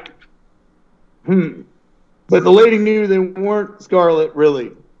 Right. But the lady knew they weren't scarlet,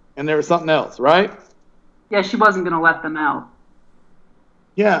 really, and there was something else, right? Yeah, she wasn't going to let them out.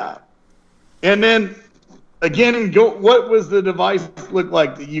 Yeah. And then, again, what was the device look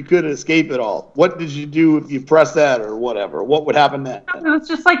like that you could escape it all? What did you do if you press that or whatever? What would happen then? It was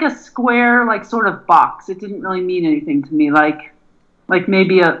just like a square, like sort of box. It didn't really mean anything to me. Like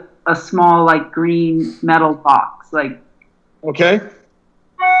maybe a small, like green metal box. Like. Okay.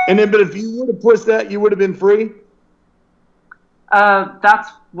 And then, but if you would have pushed that, you would have been free? That's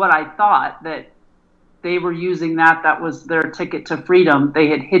what I thought, that they were using that. That was their ticket to freedom. They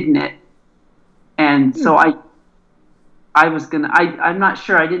had hidden it. And so I was going to, I'm not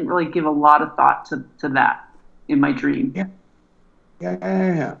sure. I didn't really give a lot of thought to that in my dream.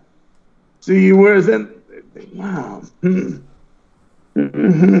 Yeah. So you were then, wow.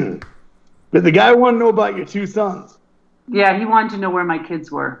 But the guy wanted to know about your two sons. Yeah, he wanted to know where my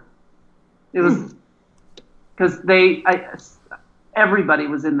kids were. It was because everybody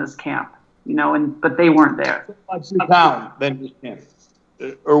was in this camp, but they weren't there. Town, then,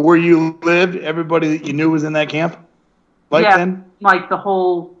 or where you lived, everybody that you knew was in that camp. Then, like the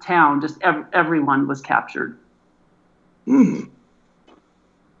whole town, just everyone was captured. And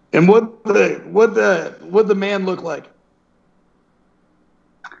what the man look like?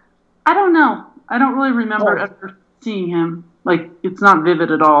 I don't know. I don't really remember ever seeing him. Like, it's not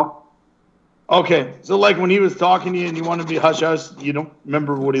vivid at all. Okay, so like when he was talking to you and you wanted to be hush hush, you don't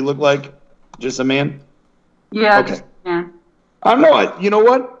remember what he looked like? Just a man? Yeah. Okay. Just a man. I don't know. You know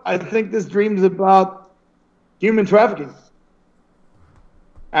what? I think this dream is about human trafficking.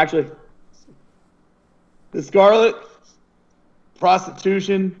 Actually, the Scarlet,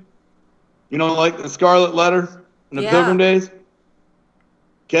 prostitution, like the Scarlet Letter in the Pilgrim days.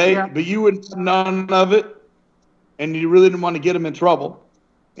 Okay, but you would have none of it, and you really didn't want to get them in trouble,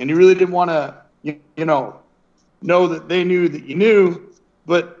 and you really didn't want to, know that they knew that you knew.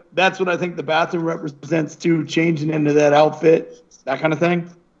 But that's what I think the bathroom represents too, changing into that outfit, that kind of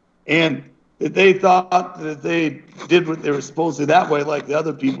thing, and that they thought that they did what they were supposed to that way, like the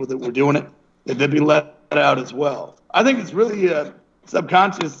other people that were doing it, that they'd be let out as well. I think it's really a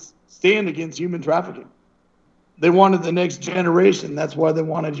subconscious stand against human trafficking. They wanted the next generation. That's why they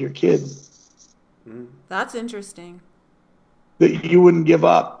wanted your kids. That's interesting. That you wouldn't give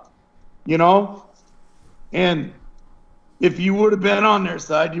up, And if you would have been on their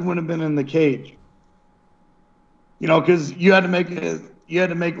side, you wouldn't have been in the cage. Because you had to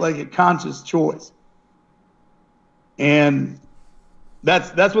make like a conscious choice. And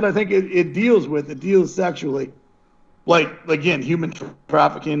that's what I think it deals with. It deals sexually. Like, again, human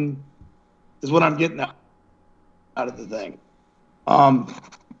trafficking is what I'm getting out of the thing.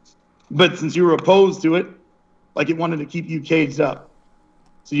 But since you were opposed to it, like it wanted to keep you caged up.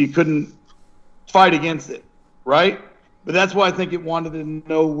 So you couldn't fight against it, right? But that's why I think it wanted to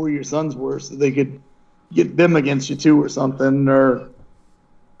know where your sons were so they could get them against you too or something, or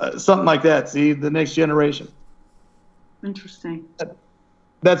something like that. See, the next generation. Interesting.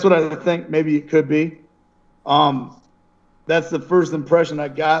 That's what I think maybe it could be. That's the first impression I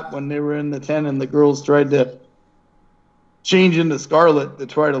got when they were in the tent and the girls tried to change into Scarlet to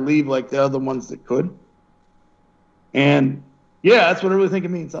try to leave like the other ones that could. And yeah, that's what I really think it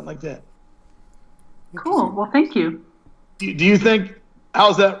means, something like that. Cool. Well, thank you. Do you think,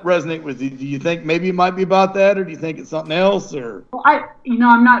 how's that resonate with you? Do you think maybe it might be about that, or do you think it's something else? Or well,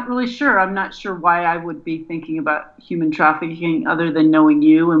 I'm not really sure. I'm not sure why I would be thinking about human trafficking other than knowing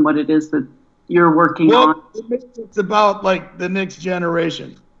you and what it is that you're working on. It's about like the next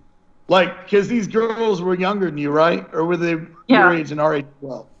generation. Like, because these girls were younger than you, right? Or were they your age and our age as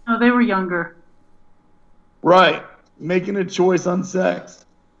well? No, they were younger. Right. Making a choice on sex.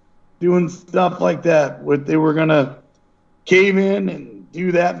 Doing stuff like that. What they were going to cave in and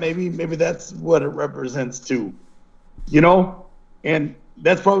do that. Maybe that's what it represents too. And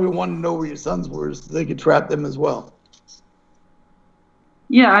that's probably wanting to know where your sons were so they could trap them as well.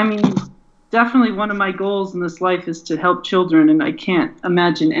 Yeah, I mean, definitely one of my goals in this life is to help children, and I can't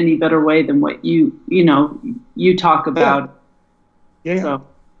imagine any better way than what you talk about. Yeah. So.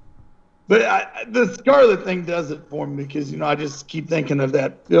 But the Scarlet thing does it for me because, I just keep thinking of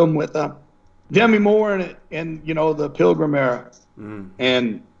that film with Demi Moore and the Pilgrim era.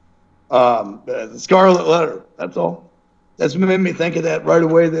 And the Scarlet Letter. That's all. That's what made me think of that right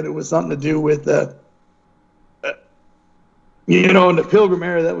away, that it was something to do with, in the Pilgrim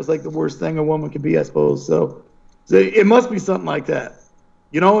era, that was like the worst thing a woman could be, I suppose. So it must be something like that.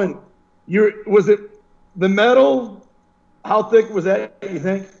 And was it the metal How thick was that, you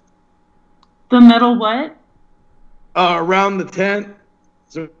think? The metal what? Around the tent,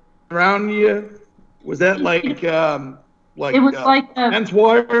 around you, was that like It was like a, fence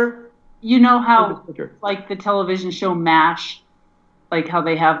wire? you know how like the television show MASH, like how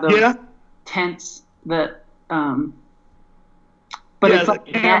they have those tents that but it's like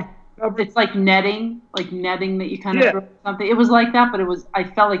it's like netting that you kind of throw something. It was like that, but I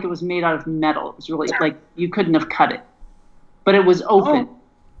felt like it was made out of metal. It was really like you couldn't have cut it, but it was open.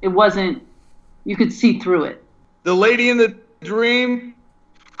 It wasn't. You could see through it. The lady in the dream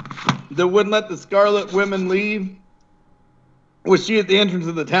that wouldn't let the Scarlet women leave, was she at the entrance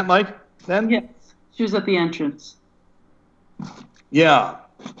of the tent like then? Yes, she was at the entrance. Yeah.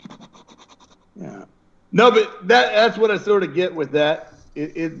 No, but that's what I sort of get with that.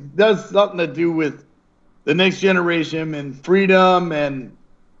 It does something to do with the next generation and freedom and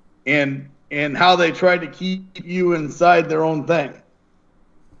how they try to keep you inside their own thing.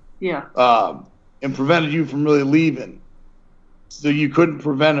 Yeah. And prevented you from really leaving. So you couldn't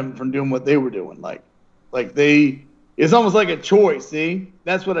prevent them from doing what they were doing. It's almost like a choice, see?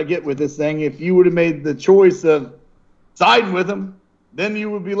 That's what I get with this thing. If you would have made the choice of siding with them, then you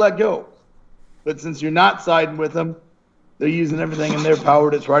would be let go. But since you're not siding with them, they're using everything in their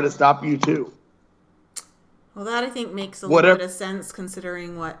power to try to stop you too. Well, that I think makes a little bit of sense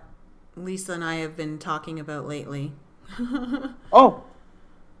considering what Lisa and I have been talking about lately. Oh.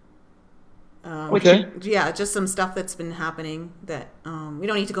 Okay. Yeah, just some stuff that's been happening that we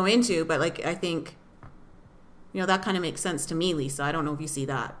don't need to go into, but like I think, that kind of makes sense to me, Lisa. I don't know if you see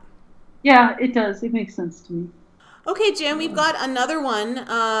that. Yeah, it does. It makes sense to me. Okay, Jim, we've got another one.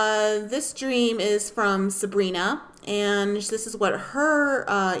 This dream is from Sabrina, and this is what her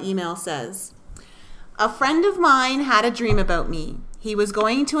email says. A friend of mine had a dream about me. He was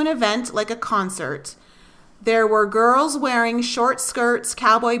going to an event like a concert. There were girls wearing short skirts,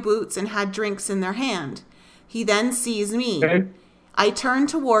 cowboy boots, and had drinks in their hand. He then sees me. Okay. I turn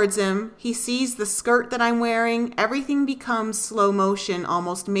towards him. He sees the skirt that I'm wearing. Everything becomes slow motion,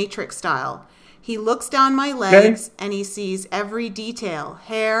 almost Matrix style. He looks down my legs and he sees every detail.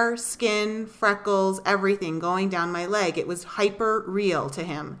 Hair, skin, freckles, everything going down my leg. It was hyper real to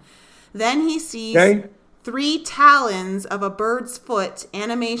him. Then he sees 3 talons of a bird's foot,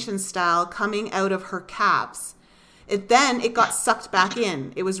 animation style, coming out of her calves. It got sucked back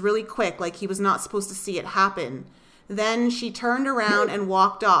in. It was really quick, like he was not supposed to see it happen. Then she turned around and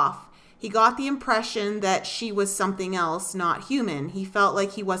walked off. He got the impression that she was something else, not human. He felt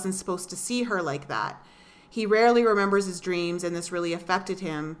like he wasn't supposed to see her like that. He rarely remembers his dreams, and this really affected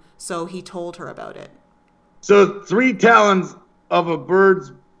him, so he told her about it. So 3 talons of a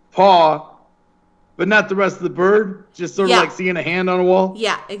bird's paw, but not the rest of the bird? Just sort of like seeing a hand on a wall?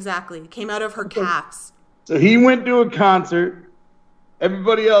 Yeah, exactly. It came out of her calves. So he went to a concert.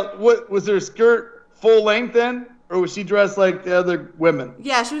 Everybody else, was her skirt full length then? Or was she dressed like the other women?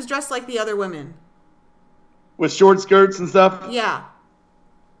 Yeah, she was dressed like the other women. With short skirts and stuff? Yeah.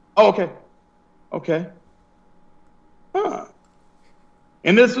 Oh, okay. Huh.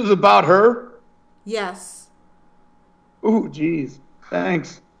 And this was about her? Yes. Ooh, geez.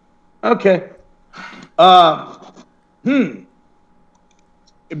 Thanks. Okay. But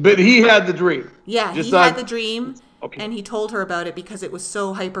he had the dream. Yeah, he had the dream, and he told her about it because it was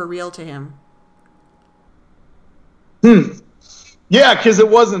so hyper real to him. Yeah, because it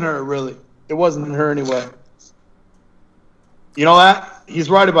wasn't her, really. It wasn't her anyway. You know that?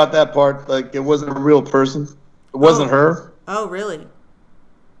 He's right about that part. Like, it wasn't a real person. It wasn't her. Oh, really?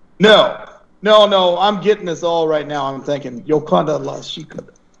 No. I'm getting this all right now. I'm thinking, Yokanda la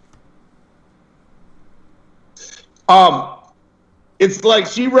Shikada. It's like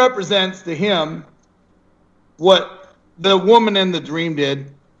she represents to him what the woman in the dream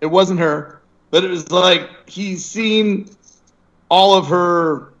did. It wasn't her. But it was like he's seen all of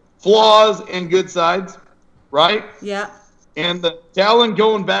her flaws and good sides, right? Yeah. And the talon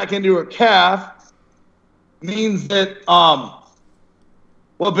going back into her calf means that,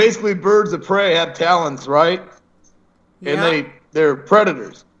 basically birds of prey have talons, right? Yeah. And they're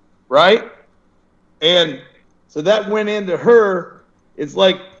predators, right? And so that went into her. It's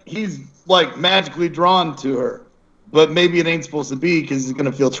like he's like magically drawn to her, but maybe it ain't supposed to be because he's going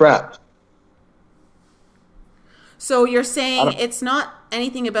to feel trapped. So you're saying it's not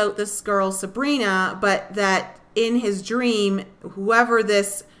anything about this girl, Sabrina, but that in his dream, whoever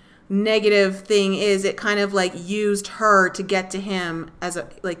this negative thing is, it kind of like used her to get to him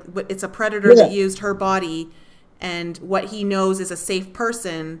it's a predator that used her body, and what he knows is a safe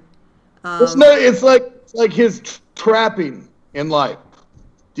person. It's like his trapping in life.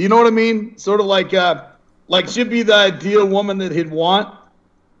 Do you know what I mean? Sort of like like she'd be the ideal woman that he'd want.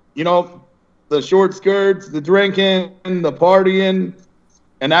 You know, the short skirts, the drinking, the partying,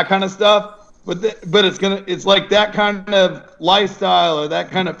 and that kind of stuff. But it's like that kind of lifestyle or that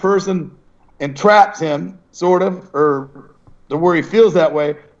kind of person entraps him, sort of, or to where he feels that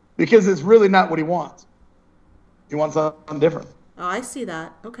way, because it's really not what he wants. He wants something different. Oh, I see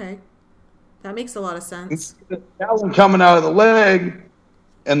that. Okay. That makes a lot of sense. The talon coming out of the leg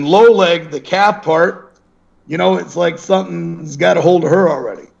and low leg, the calf part, you know, it's like something's got a hold of her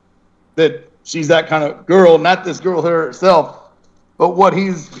already. That she's that kind of girl, not this girl herself, but what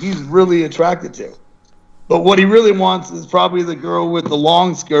he's really attracted to. But what he really wants is probably the girl with the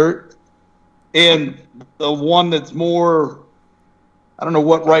long skirt and the one that's more, I don't know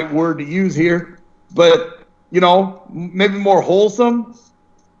what right word to use here, but, you know, maybe more wholesome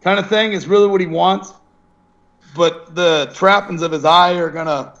kind of thing is really what he wants. But the trappings of his eye are going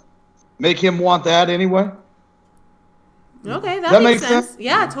to make him want that anyway. Okay, that makes sense.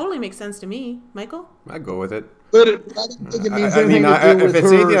 Yeah, it totally makes sense to me. Michael? I go with it. But I don't think it means I mean, anything to do if with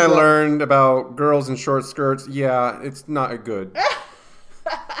it's her anything I herself. learned about girls in short skirts, yeah, it's not a good.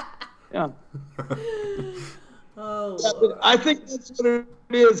 Yeah. Oh, Yeah, but I think that's what it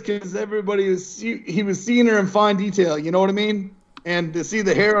is, because he was seeing her in fine detail. You know what I mean? And to see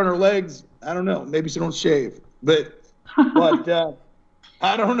the hair on her legs, I don't know. Maybe she don't shave, but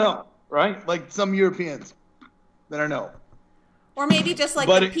I don't know, right? Like some Europeans that I know. or maybe just like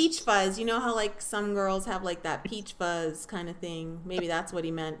But the it- peach fuzz. You know how like some girls have like that peach fuzz kind of thing. Maybe that's what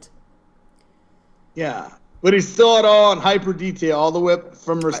he meant. Yeah, but he saw it all in hyper detail, all the way up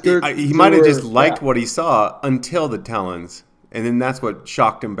from her skirt. He might have just liked yeah. what he saw until the talons. And then that's what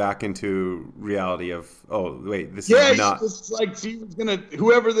shocked him back into reality of, oh, wait, this Yeah, is not. it's like she was gonna.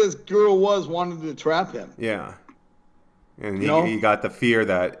 Whoever this girl was wanted to trap him. Yeah. And You know? he got the fear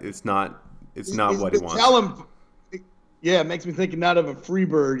that it's not what he The wants. talon, yeah, it makes me think not of a free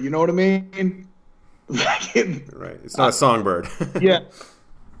bird. You know what I mean? Right. It's not a songbird. Yeah.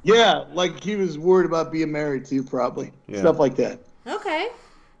 Yeah, like he was worried about being married too, probably. Yeah. Stuff like that. Okay.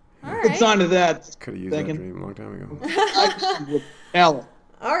 All Good right. sign of that. Could have used Thinking. that dream a long time ago. With Alan.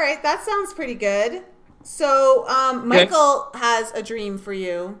 All right. That sounds pretty good. So, Michael has a dream for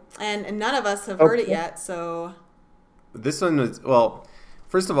you, and none of us have heard it Okay. yet. So, This one is, well,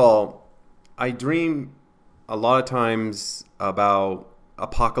 first of all, I dream a lot of times about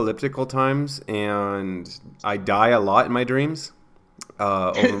apocalyptical times, and I die a lot in my dreams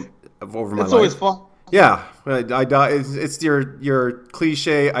over my That's life. always fun. Yeah, I die. It's your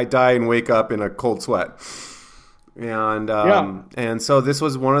cliche. I die and wake up in a cold sweat, and so this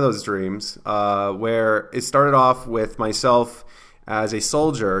was one of those dreams where it started off with myself as a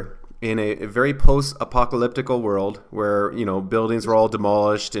soldier in a very post-apocalyptical world where, you know, buildings were all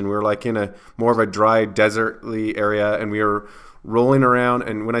demolished and we were like in a more of a dry desertly area, and we were rolling around.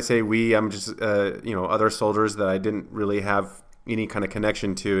 And when I say we, I'm just other soldiers that I didn't really have any kind of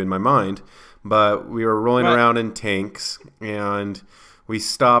connection to in my mind, but we were rolling Right. around in tanks, and we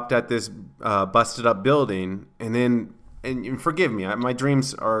stopped at this busted up building. And then, and forgive me, my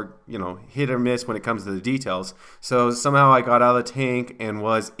dreams are, you know, hit or miss when it comes to the details. So somehow I got out of the tank and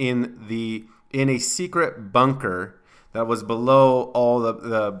was in a secret bunker that was below all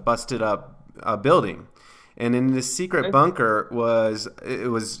the busted up building. And in this secret bunker was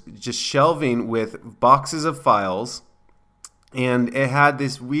just shelving with boxes of files. And it had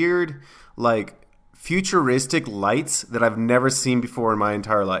this weird, like, futuristic lights that I've never seen before in my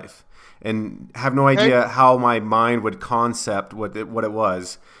entire life, and have no idea how my mind would concept what it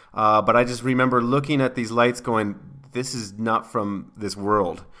was. But I just remember looking at these lights, going, "This is not from this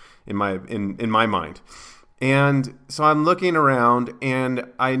world," in my mind. And so I'm looking around, and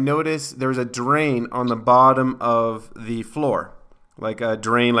I notice there's a drain on the bottom of the floor, like a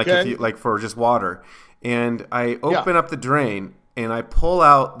drain, like if you, like for just water. And I open up the drain, and I pull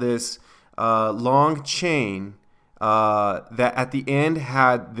out this long chain that at the end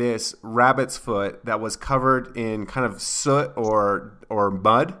had this rabbit's foot that was covered in kind of soot or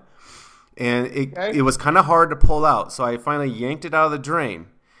mud. And it was kind of hard to pull out. So I finally yanked it out of the drain.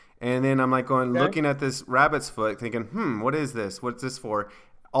 And then I'm like looking at this rabbit's foot thinking, what is this? What's this for?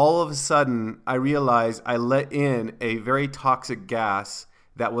 All of a sudden, I realized I let in a very toxic gas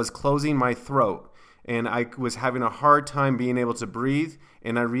that was closing my throat. And I was having a hard time being able to breathe.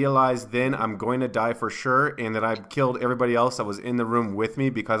 And I realized then I'm going to die for sure, and that I've killed everybody else that was in the room with me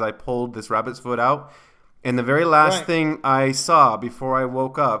because I pulled this rabbit's foot out. And the very last thing I saw before I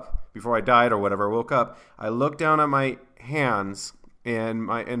woke up, before I died or whatever, I woke up, I looked down at my hands and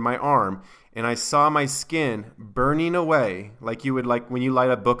my arm, and I saw my skin burning away like you would like when you light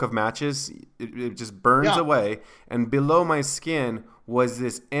a book of matches. It just burns away, and below my skin was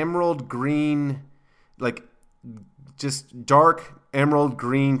this emerald green, like just dark emerald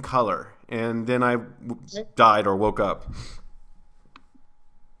green color. And then I died or woke up.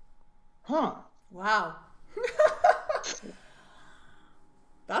 Huh. Wow.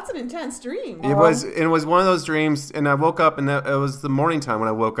 That's an intense dream. It was one of those dreams, and I woke up, and it was the morning time when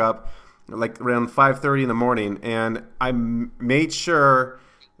I woke up, like around 5:30 in the morning, and I made sure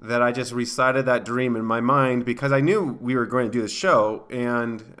that I just recited that dream in my mind because I knew we were going to do the show,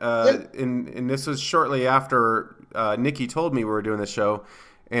 and this was shortly after Nikki told me we were doing the show,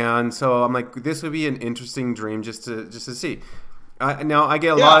 and so I'm like, this would be an interesting dream just to see. Now, I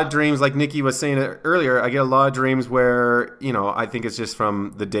get a lot of dreams, like Nikki was saying earlier, I get a lot of dreams where, I think it's just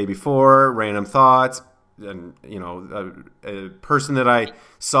from the day before, random thoughts, and, a person that I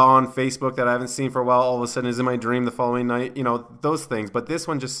saw on Facebook that I haven't seen for a while all of a sudden is in my dream the following night, those things. But this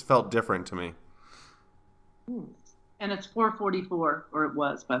one just felt different to me. And it's 4:44, or it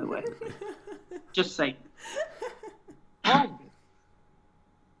was, by the way. Just saying.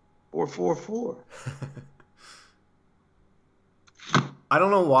 444. I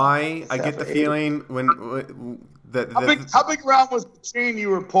don't know why I get the feeling when how big around was the chain you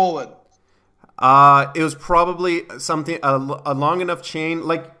were pulling? It was probably something a long enough chain.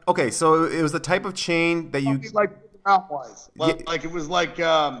 Like, okay, so it was the type of chain that you like around wise, like it was like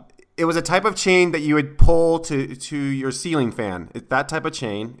it was a type of chain that you would pull to your ceiling fan. It's that type of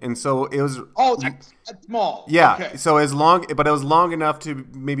chain, and so it was. Oh, that's small. Yeah, okay. So it was long enough to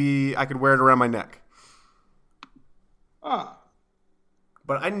maybe I could wear it around my neck.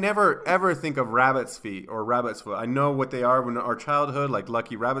 But I never, ever think of rabbit's feet or rabbit's foot. I know what they are in our childhood, like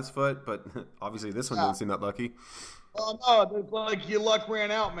lucky rabbit's foot, but obviously this one doesn't seem that lucky. Oh, no, it's like your luck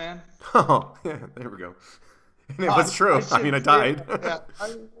ran out, man. Oh, yeah, there we go. And it was true. I died.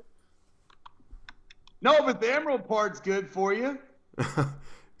 No, but the emerald part's good for you.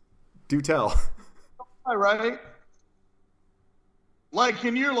 Do tell. All right. Like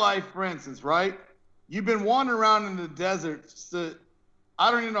in your life, for instance, right? You've been wandering around in the desert. So I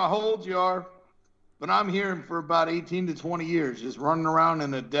don't even know how old you are, but I'm here for about 18 to 20 years, just running around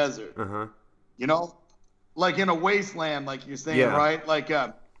in the desert. Like in a wasteland, like you're saying, right? Like,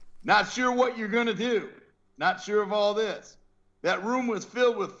 not sure what you're going to do. Not sure of all this. That room was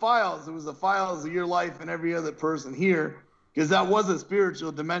filled with files. It was the files of your life and every other person here, because that was a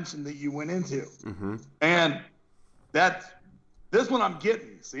spiritual dimension that you went into. And this one I'm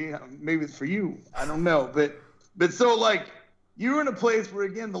getting. See, maybe it's for you. I don't know. But so, like, you were in a place where,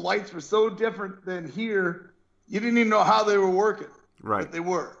 again, the lights were so different than here, you didn't even know how they were working. Right. But they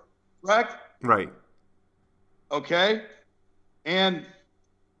were. Correct? Right. Okay. And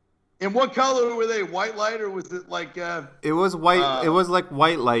what color were they? White light, or was it like... it was white. It was like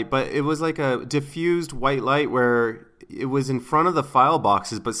white light, but it was like a diffused white light where it was in front of the file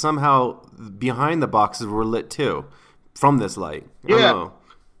boxes, but somehow behind the boxes were lit too from this light. I don't know.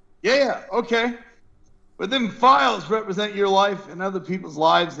 Yeah, okay. But then files represent your life and other people's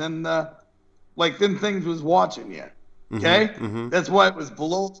lives, and like them things was watching you. Okay? That's why it was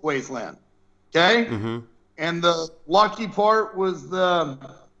below the wasteland. Okay? And the lucky part was the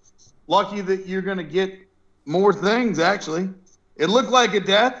lucky that you're going to get more things, actually. It looked like a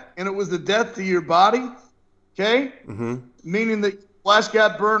death, and it was a death to your body. Okay? Meaning that your flesh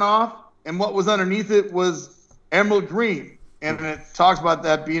got burned off, and what was underneath it was emerald green. And it talks about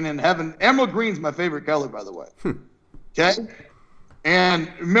that being in heaven. Emerald green's my favorite color, by the way. Okay?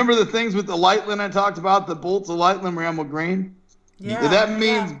 And remember the things with the lightning I talked about, the bolts of lightning were emerald green? Yeah. That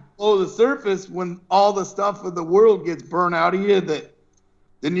means below the surface, when all the stuff of the world gets burned out of you, that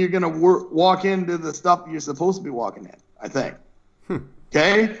then you're going to walk into the stuff you're supposed to be walking in, I think.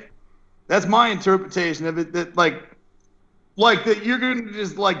 Okay? That's my interpretation of it, that like that you're going to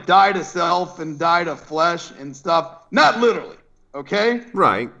just like die to self and die to flesh and stuff. Not literally, okay?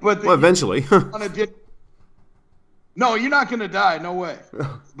 Right. But eventually. No, you're not going to die. No way.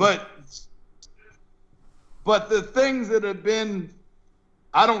 But the things that have been,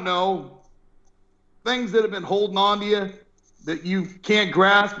 I don't know, things that have been holding on to you that you can't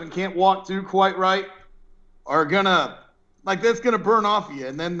grasp and can't walk through quite right are going to, like, that's going to burn off of you.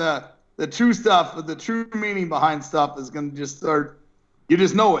 And then the true stuff, the true meaning behind stuff is going to just start, you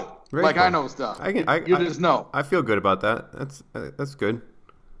just know it. Very like cool. I know stuff. You just know. I feel good about that. That's good.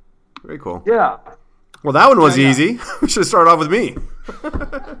 Very cool. Yeah. Well, that one was easy. We should start off with me.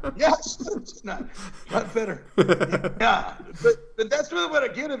 Yeah, not better. Yeah, but that's really what I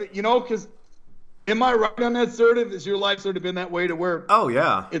get of it, because am I right on that, sort of? Has your life sort of been that way to where? Oh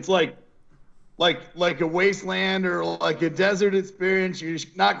yeah. It's like like a wasteland or like a desert experience. You're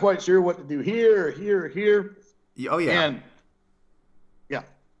not quite sure what to do here or here or here. Oh yeah. And yeah.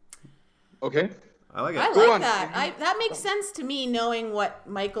 Okay. I like it. I Go like on. that. That makes sense to me, knowing what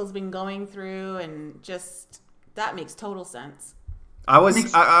Michael's been going through, and just that makes total sense. I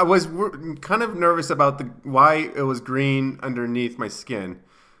was kind of nervous about why it was green underneath my skin,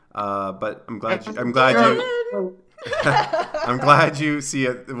 but I'm glad you see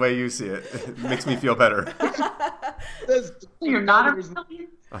it the way you see it. It makes me feel better. You're not a reptilian?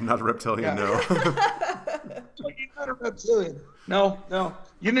 I'm not a reptilian, no. You're not a reptilian. No.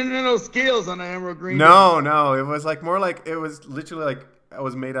 You didn't know scales on an emerald green. No. It was it was literally like I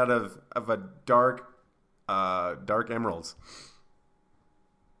was made out of a dark emeralds.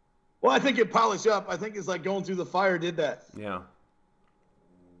 Well, I think it polished up. I think it's like going through the fire did that. Yeah.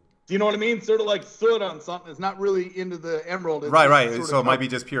 Do you know what I mean? Sort of like soot on something. It's not really into the emerald. It's Right. So it might be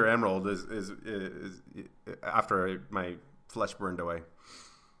just pure emerald is after my flesh burned away.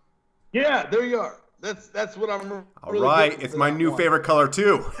 Yeah, there you are. That's what I'm. All right, it's my new favorite color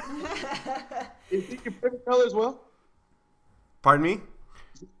too. Is it your favorite color as well? Pardon me?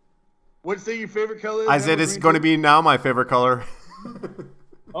 What'd you say your favorite color is? I said it's going to be now my favorite color.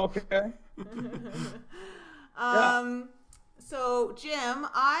 Okay. So Jim,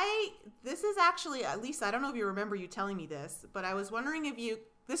 this is actually, at least I don't know if you remember you telling me this, but I was wondering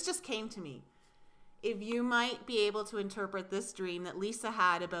this just came to me, if you might be able to interpret this dream that Lisa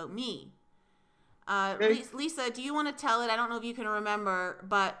had about me. Okay. Lisa, do you want to tell it? I don't know if you can remember,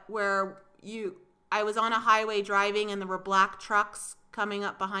 but I was on a highway driving and there were black trucks coming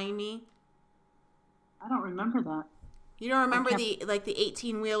up behind me. I don't remember that. You don't remember the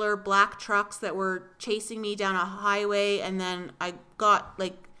 18-wheeler black trucks that were chasing me down a highway, and then I got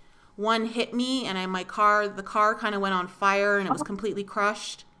one hit me, and the car kind of went on fire, and it was completely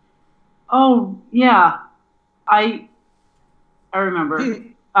crushed. Oh yeah, I remember.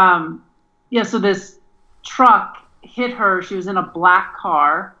 Yeah, so this truck hit her. She was in a black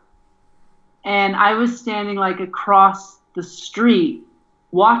car, and I was standing across the street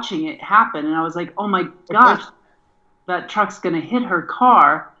watching it happen, and I was like, oh my gosh, that truck's going to hit her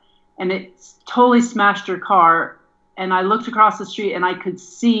car. And it totally smashed her car. And I looked across the street and I could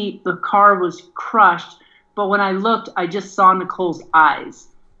see the car was crushed. But when I looked, I just saw Nicole's eyes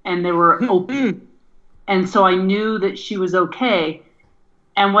and they were open. And so I knew that she was okay.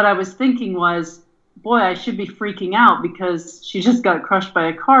 And what I was thinking was, boy, I should be freaking out because she just got crushed by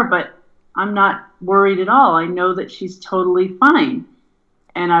a car, but I'm not worried at all. I know that she's totally fine.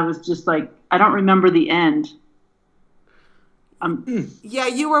 And I was just like, I don't remember the end. Yeah,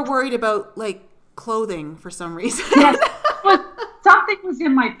 you were worried about clothing for some reason. Yes, but something was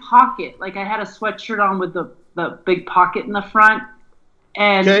in my pocket. I had a sweatshirt on with the big pocket in the front,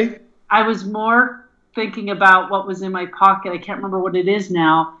 and I was more thinking about what was in my pocket. I can't remember what it is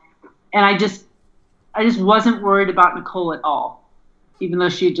now, and I just wasn't worried about Nicole at all, even though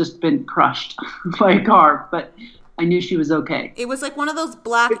she had just been crushed by a car. But I knew she was okay. It was one of those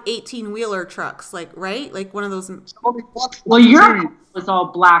black 18-wheeler trucks, right? One of those. Well, your was all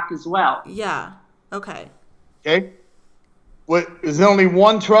black as well. Yeah. Okay. Okay. What, is there only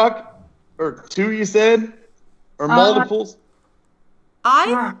one truck or two, you said? Or multiples?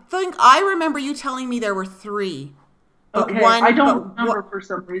 I think I remember you telling me there were three. But okay. I don't remember for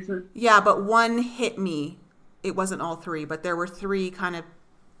some reason. Yeah, but one hit me. It wasn't all three, but there were three kind of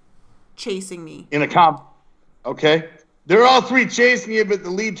chasing me. In a comp. Okay. They're all three chasing you, but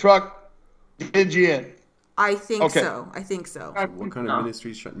the lead truck did you in. I think so. What kind of ministry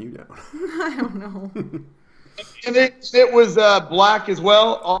is shutting you down? I don't know. And it was black as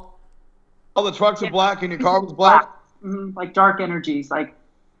well? All the trucks are black and your car was black? Like dark energies. The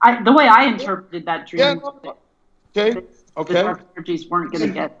way I interpreted that dream. Yeah. Okay. The dark energies weren't going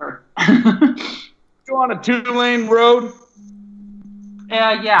to get her. You on a 2-lane road?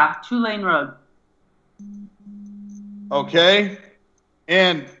 Yeah, 2-lane road. Okay.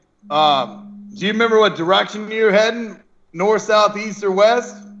 And do you remember what direction you were heading? North, south, east, or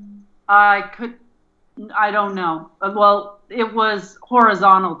west? I don't know. Well, it was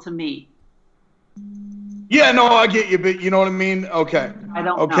horizontal to me. Yeah, no, I get you, but you know what I mean? Okay. I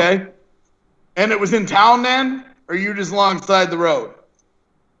don't know. Okay. And it was in town then? Or you just alongside the road?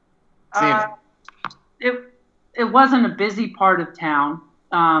 It wasn't a busy part of town.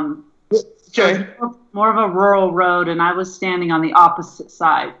 Okay. It was more of a rural road, and I was standing on the opposite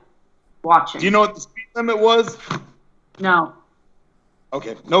side watching. Do you know what the speed limit was? No.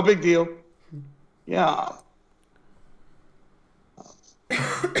 Okay, no big deal. Yeah.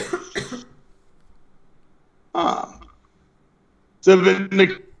 So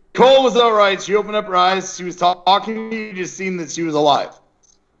Nicole was all right. She opened up her eyes. She was talking to you. You just seen that she was alive.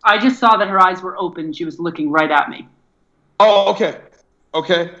 I just saw that her eyes were open. She was looking right at me. Oh, okay.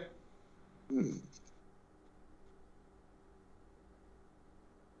 Okay.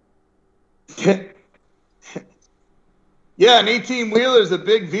 Yeah, an 18-wheeler is a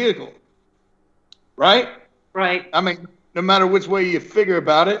big vehicle, right? Right. I mean, no matter which way you figure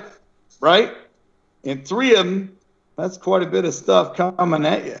about it, right? And 3 of them, that's quite a bit of stuff coming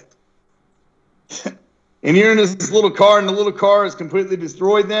at you. And you're in this little car, and the little car is completely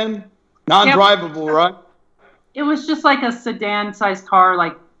destroyed then? Non-drivable, right? It was just like a sedan-sized car,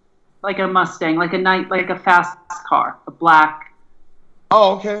 like a Mustang, like a fast car, a black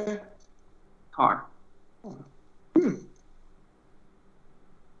Oh, okay. car.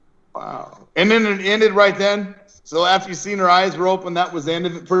 Wow. And then it ended right then? So after you seen her eyes were open, that was the end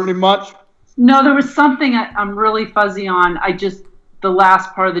of it pretty much? No, there was something I'm really fuzzy on. The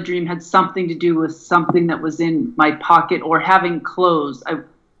last part of the dream had something to do with something that was in my pocket or having clothes.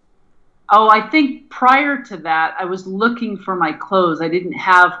 I think prior to that, I was looking for my clothes.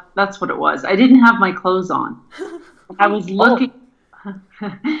 That's what it was. I didn't have my clothes on. I was looking, and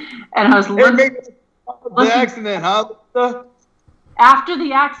I was looking. The accident, huh? After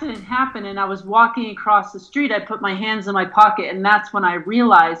the accident happened and I was walking across the street, I put my hands in my pocket, and that's when I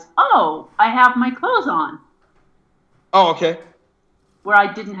realized, oh, I have my clothes on. Oh, okay. Where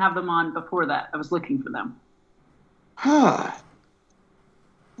I didn't have them on before that. I was looking for them.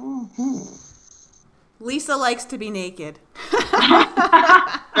 Lisa likes to be naked.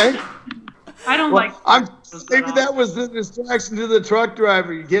 Okay. I don't like. Maybe that was the distraction to the truck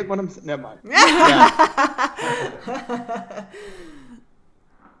driver. You get what I'm saying? Never mind.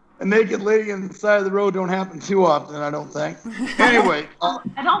 A naked lady on the side of the road don't happen too often, I don't think. Anyway.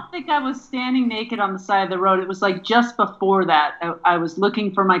 I don't think I was standing naked on the side of the road. It was like just before that. I was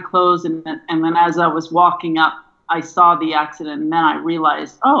looking for my clothes, and then as I was walking up, I saw the accident, and then I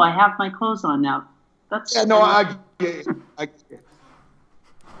realized, oh, I have my clothes on now. I get it.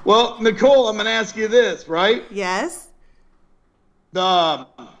 Well, Nicole, I'm going to ask you this, right? Yes.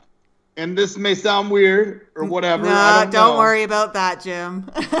 And this may sound weird or whatever. No, don't worry about that, Jim.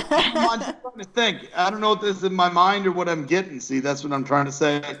 I'm just trying to think. I don't know if this is in my mind or what I'm getting. See, that's what I'm trying to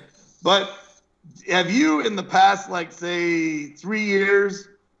say. But have you in the past, like, say, 3 years,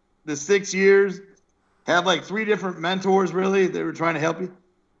 the 6 years, had like 3 different mentors, really, that were trying to help you?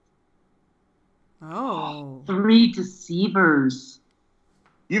 Oh. 3 deceivers.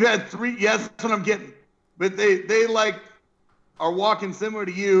 You've had 3, yes, that's what I'm getting. But they like are walking similar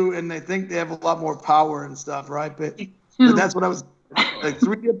to you, and they think they have a lot more power and stuff, right? But that's what I was like.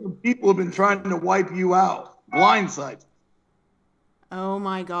 3 different people have been trying to wipe you out, blindside. Oh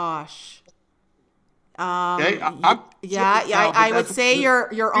my gosh. Okay, I would say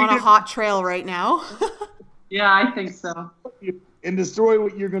you're on a hot trail right now. Yeah, I think so. And destroy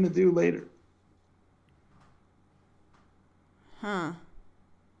what you're going to do later. Huh.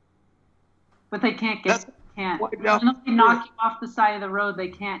 But they can't Unless they knock you off the side of the road, they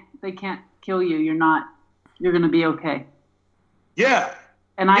can't kill you. You're going to be okay. Yeah.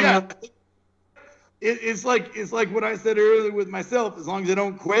 And I know. It's like what I said earlier with myself. As long as I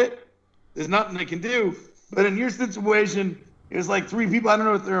don't quit, there's nothing I can do. But in your situation, it was like 3 people. I don't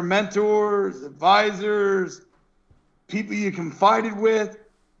know if they're mentors, advisors, people you confided with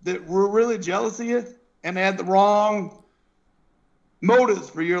that were really jealous of you, and they had the wrong motives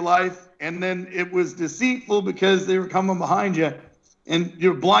for your life. And then it was deceitful because they were coming behind you, and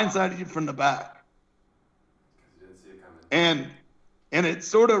you're blindsided you from the back. And it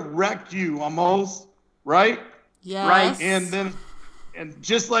sort of wrecked you almost, right? Yes. Right. And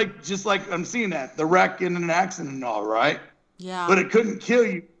just like I'm seeing that, the wreck in an accident and all, right? Yeah. But it couldn't kill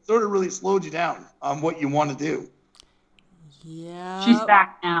you. It sort of really slowed you down on what you want to do. Yeah. She's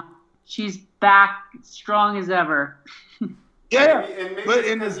back now. She's back strong as ever. Yeah. Maybe But it's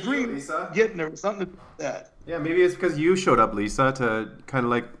in because his of you, dream, Lisa. getting there was something to do with that. Yeah, maybe it's because you showed up, Lisa, to kind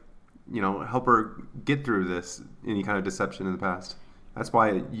of like, help her get through this, any kind of deception in the past. That's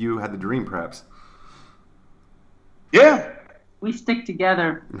why you had the dream, perhaps. Yeah. We stick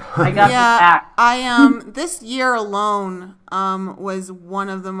together. I got back. This year alone was one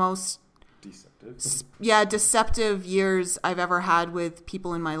of the most deceptive years I've ever had with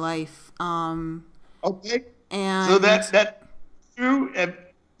people in my life. Okay. And So that true, and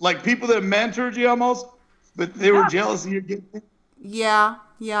like people that mentored you almost, but they were jealous of your getting. yeah,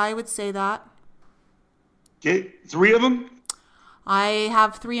 I would say that. Okay, 3 of them. I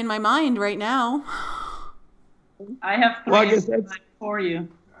have 3 in my mind right now. I have 3 Well, I guess that's for you.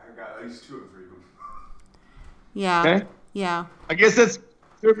 I got at least 2 or 3 of them. Yeah. okay. Yeah. I guess that's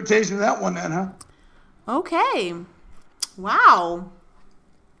interpretation of that one then, huh? Okay. Wow.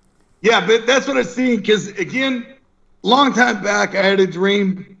 Yeah, but that's what I seen. Because again, long time back, I had a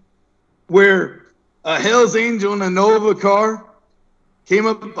dream where a Hell's Angel in a Nova car came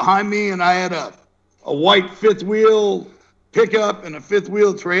up behind me, and I had a white fifth wheel pickup and a fifth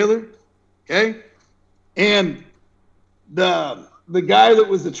wheel trailer. Okay, and the guy that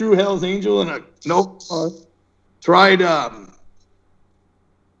was the true Hell's Angel in a Nova car tried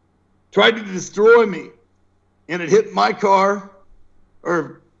to destroy me, and it hit my car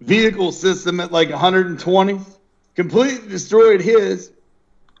or vehicle system at like 120, completely destroyed his,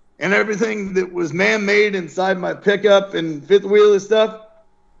 and everything that was man-made inside my pickup and fifth wheel and stuff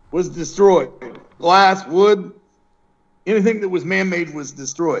was destroyed. Glass, wood, anything that was man-made was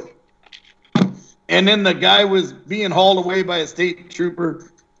destroyed. And then the guy was being hauled away by a state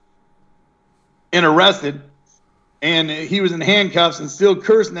trooper and arrested, and he was in handcuffs and still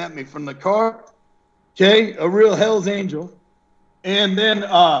cursing at me from the car. Okay, a real Hell's Angel. And then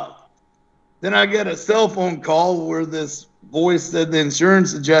I get a cell phone call where this voice said the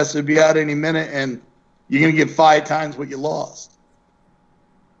insurance adjuster would be out any minute and you're going to get 5 times what you lost.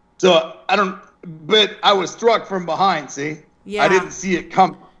 So but I was struck from behind, see? Yeah. I didn't see it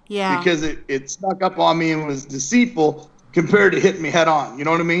coming. Yeah. Because it snuck up on me and was deceitful compared to hitting me head on, you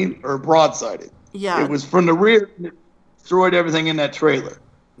know what I mean? Or broadsided. Yeah. It was from the rear and it destroyed everything in that trailer.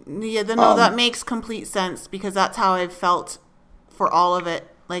 Yeah, that makes complete sense because that's how I've felt for all of it,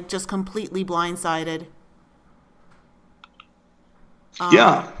 like just completely blindsided.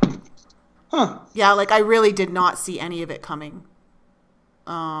 Yeah. Huh. Yeah, like I really did not see any of it coming.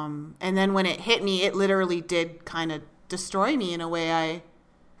 And then when it hit me, it literally did kind of destroy me in a way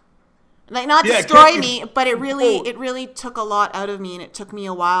not destroy me, but it really took a lot out of me, and it took me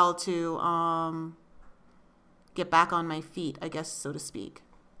a while to get back on my feet, I guess, so to speak.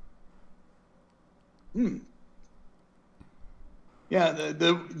 Yeah,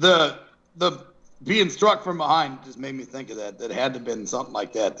 the being struck from behind just made me think of that. That had to have been something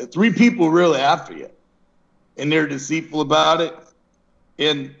like that. The 3 people really after you, and they're deceitful about it.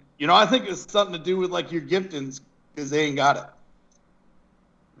 And I think it's something to do with like your giftings because they ain't got it,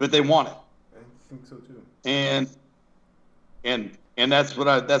 but they want it. I think so too. And that's what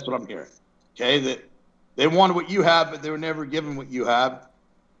I'm hearing. Okay, that they wanted what you have, but they were never given what you have,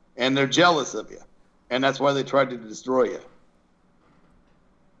 and they're jealous of you, and that's why they tried to destroy you.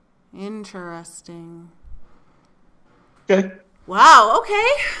 Interesting. Okay. Wow. Okay.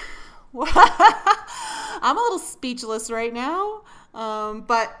 I'm a little speechless right now.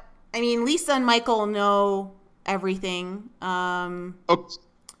 But I mean, Lisa and Michael know everything. Okay.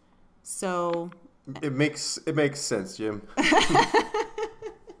 So It makes sense, Jim.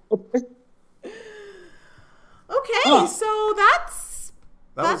 Okay. Okay, Huh. so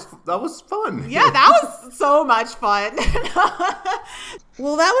That was fun. yeah, that was so much fun.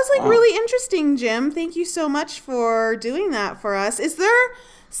 Well, that was like really interesting, Jim. Thank you so much for doing that for us. Is there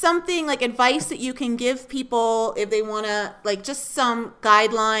something like advice that you can give people if they want to, like just some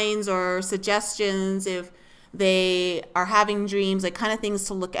guidelines or suggestions if they are having dreams, like kind of things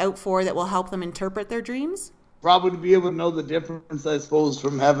to look out for that will help them interpret their dreams? Probably to be able to know the difference, I suppose,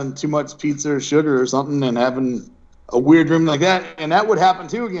 from having too much pizza or sugar or something and having a weird dream like that. And that would happen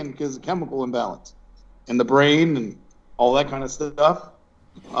too, again, because of chemical imbalance in the brain and all that kind of stuff.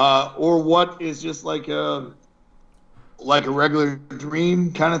 Or what is just like a regular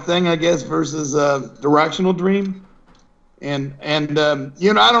dream kind of thing, I guess, versus a directional dream. And I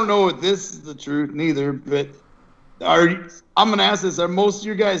don't know if this is the truth neither, but I'm going to ask this. Are most of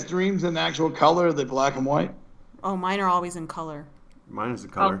your guys' dreams in actual color? Are they black and white? Oh, mine are always in color. Mine is the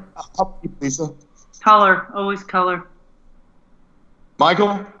color. Lisa? Color, always color.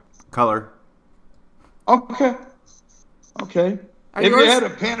 Michael? Color. Okay. Are If you yours- had a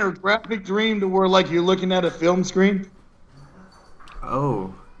panoramic dream to where like you're looking at a film screen?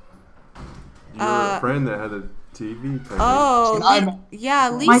 Oh. You were a friend that had a TV. Oh, yeah,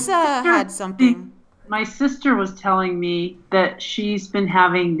 Lisa had something. My sister was telling me that she's been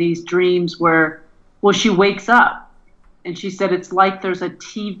having these dreams where, well, she wakes up and she said it's like there's a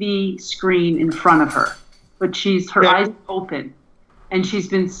TV screen in front of her, but her eyes open, and she's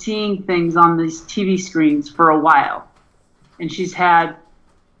been seeing things on these TV screens for a while, and she's had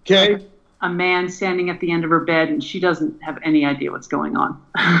a man standing at the end of her bed, and she doesn't have any idea what's going on.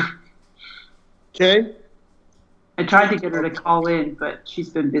 Okay. I tried to get her to call in, but she's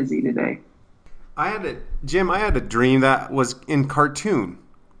been busy today. I had a dream that was in cartoon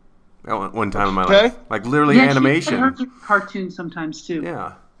at one time in my life. Like literally animation. Yeah, cartoons sometimes too.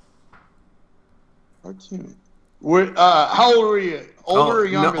 Yeah. Cartoon. How old were you? Older or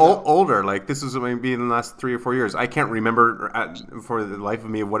younger? No, older. Like this was maybe in the last 3 or 4 years. I can't remember for the life of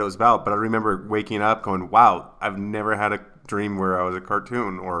me what it was about, but I remember waking up going, "Wow, I've never had a dream where I was a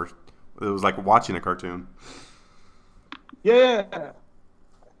cartoon, or it was like watching a cartoon." Yeah.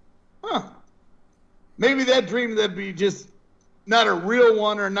 Huh. Maybe that dream that'd be just not a real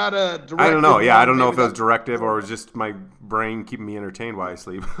one or not a directive. I don't know. Yeah, one. I don't know Maybe if it was directive or it was just my brain keeping me entertained while I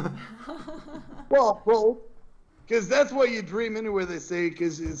sleep. Well, both. Because that's what you dream anyway, they say,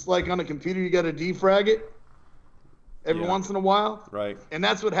 because it's like on a computer, you got to defrag it every once in a while. Right. And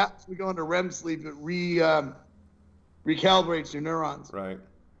that's what happens when we go into REM sleep. It recalibrates your neurons. Right.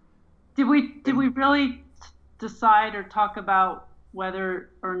 Did we really decide or talk about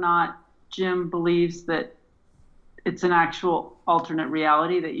whether or not Jim believes that it's an actual alternate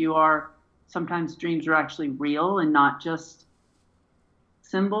reality, that sometimes dreams are actually real and not just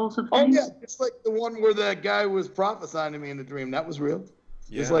symbols of things? Oh, yeah. It's like the one where that guy was prophesying to me in a dream. That was real.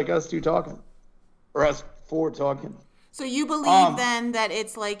 Yeah. Just like us two talking. Or us four talking. So you believe then that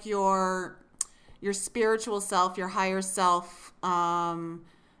it's like your spiritual self, your higher self,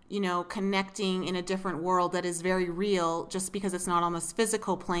 connecting in a different world that is very real. Just because it's not on this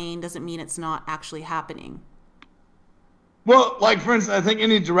physical plane doesn't mean it's not actually happening. Well, like for instance, I think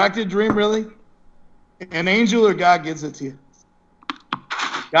any directed dream, really, an angel or God gives it to you.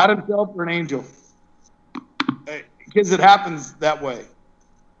 God himself or an angel. Because it happens that way.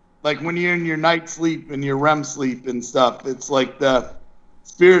 Like when you're in your night sleep and your REM sleep and stuff, it's like the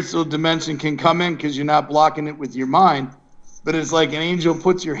spiritual dimension can come in because you're not blocking it with your mind. But it's like an angel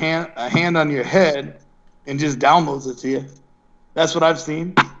puts a hand on your head and just downloads it to you. That's what I've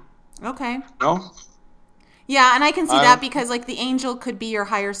seen. Okay. No? Yeah, and I can see that because like the angel could be your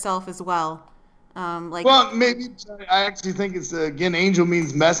higher self as well. Well, maybe I actually think it's again, angel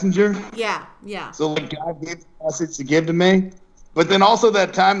means messenger. Yeah. So like God gave a message to give to me. But then also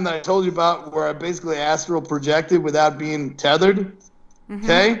that time that I told you about where I basically astral projected without being tethered. Mm-hmm.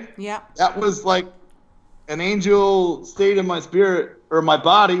 Okay? Yeah. That was like an angel stayed in my spirit or my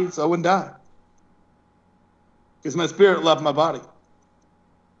body so I wouldn't die. Because my spirit left my body.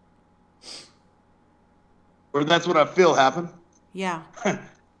 Or that's what I feel happened. Yeah.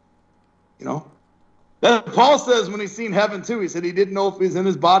 That Paul says when he's seen heaven too, he said he didn't know if he was in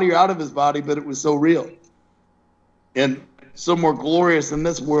his body or out of his body, but it was so real. And so more glorious than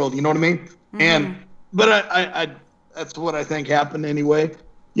this world, you know what I mean? Mm-hmm. But I that's what I think happened anyway.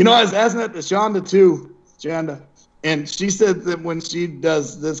 I was asking that to Shonda, and she said that when she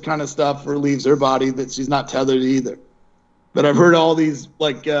does this kind of stuff or leaves her body, that she's not tethered either. But I've heard all these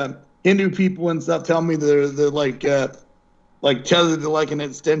like Hindu people and stuff tell me they're like tethered to like an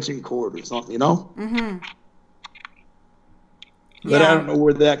extension cord or something, Mm-hmm. But I don't know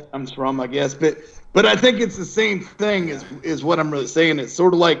where that comes from, I guess. But I think it's the same thing is what I'm really saying. It's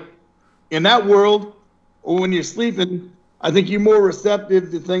sort of like in that world, or when you're sleeping, I think you're more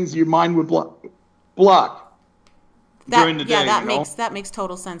receptive to things your mind would block during the day. Yeah, that makes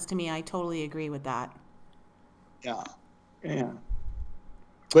total sense to me. I totally agree with that. Yeah.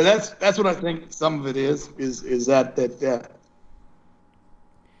 But that's what I think some of it is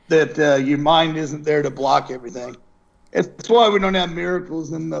that your mind isn't there to block everything. It's why we don't have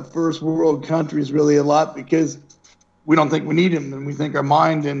miracles in the first world countries really a lot, because we don't think we need them, and we think our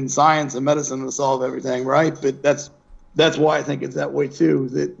mind and science and medicine will solve everything, right? But that's why I think it's that way too.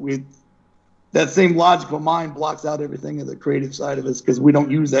 That same logical mind blocks out everything of the creative side of us because we don't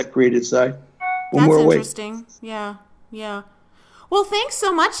use that creative side when we're awake. That's interesting. Yeah. Well, thanks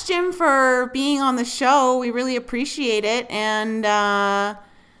so much, Jim, for being on the show. We really appreciate it, and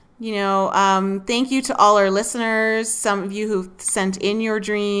thank you to all our listeners, some of you who've sent in your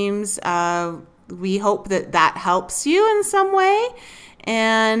dreams. We hope that helps you in some way.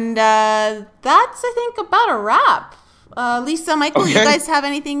 And that's, I think, about a wrap. Lisa, Michael, okay. You guys have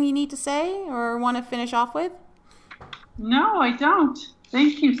anything you need to say or want to finish off with? No, I don't.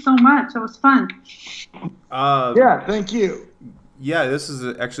 Thank you so much. It was fun. Yeah, thank you. Yeah, this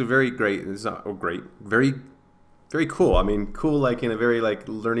is actually very great. It's not great. Very, very cool. I mean, cool like in a very like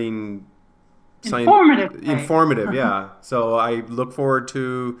learning, informative. Yeah. So I look forward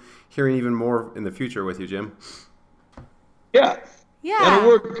to hearing even more in the future with you, Jim. Yeah. That'll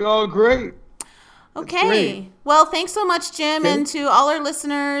work all great. Okay. Well, thanks so much, Jim, and to all our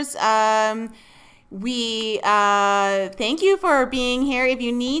listeners. We thank you for being here. If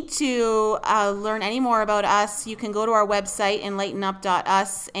you need to learn any more about us, you can go to our website,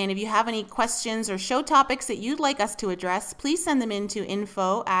 enlightenup.us. And if you have any questions or show topics that you'd like us to address, please send them in to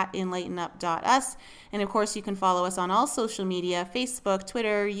info@enlightenup.us. And of course, you can follow us on all social media, Facebook,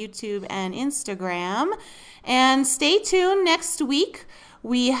 Twitter, YouTube, and Instagram. And stay tuned next week.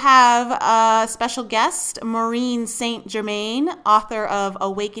 We have a special guest, Maureen St. Germain, author of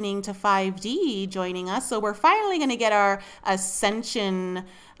Awakening to 5D, joining us. So we're finally going to get our Ascension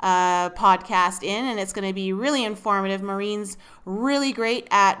podcast in, and it's going to be really informative. Maureen's really great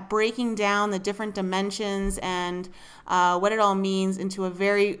at breaking down the different dimensions and what it all means into a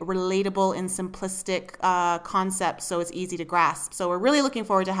very relatable and simplistic concept, so it's easy to grasp. So we're really looking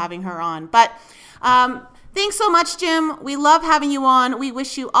forward to having her on. But thanks so much, Jim. We love having you on. We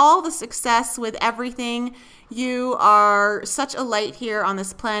wish you all the success with everything. You are such a light here on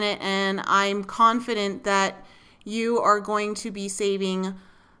this planet, and I'm confident that you are going to be saving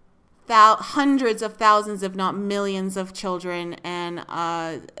hundreds of thousands, if not millions of children. And,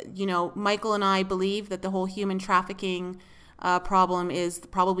 Michael and I believe that the whole human trafficking problem is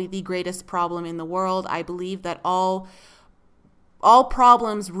probably the greatest problem in the world. I believe that all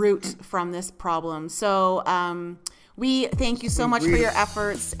problems root from this problem. So we thank you so much for your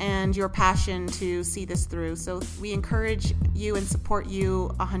efforts and your passion to see this through. So we encourage you and support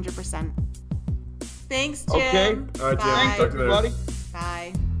you 100%. Thanks, Jim. Okay. All right, Jim. Bye. Thanks, everybody.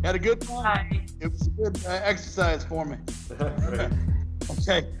 Bye. Had a good time. Bye. It was a good exercise for me. Great.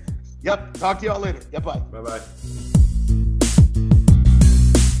 Okay. Yep. Talk to y'all later. Yep. Bye. Bye-bye.